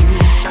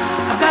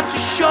 I've got to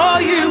show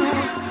you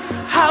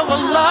how I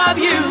love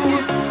you.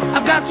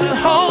 I've got to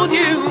hold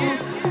you,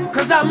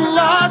 'cause I'm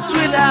lost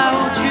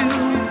without you,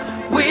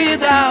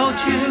 without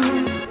you.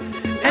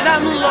 And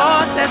I'm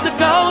lost as a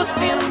ghost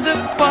in the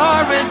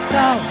forest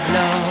of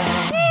love.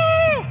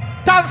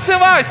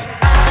 Танцевать!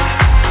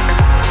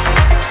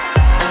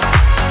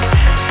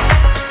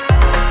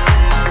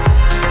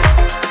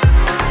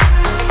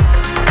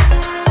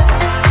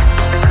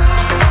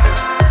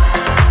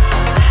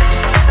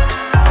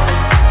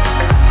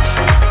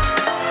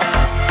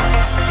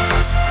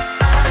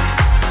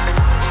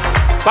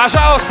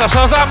 Пожалуйста,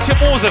 шазамьте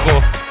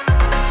музыку.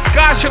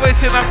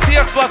 Скачивайте на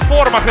всех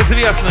платформах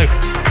известных.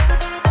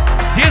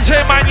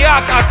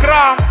 Djmaniak,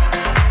 Акрам.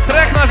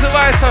 Трек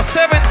называется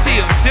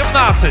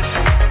 17.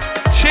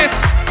 В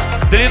честь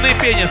длины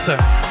пениса.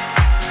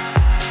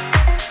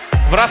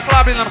 В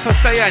расслабленном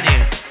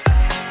состоянии.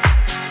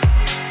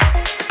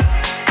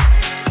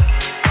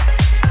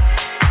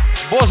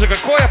 Боже,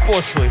 какой я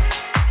пошлый.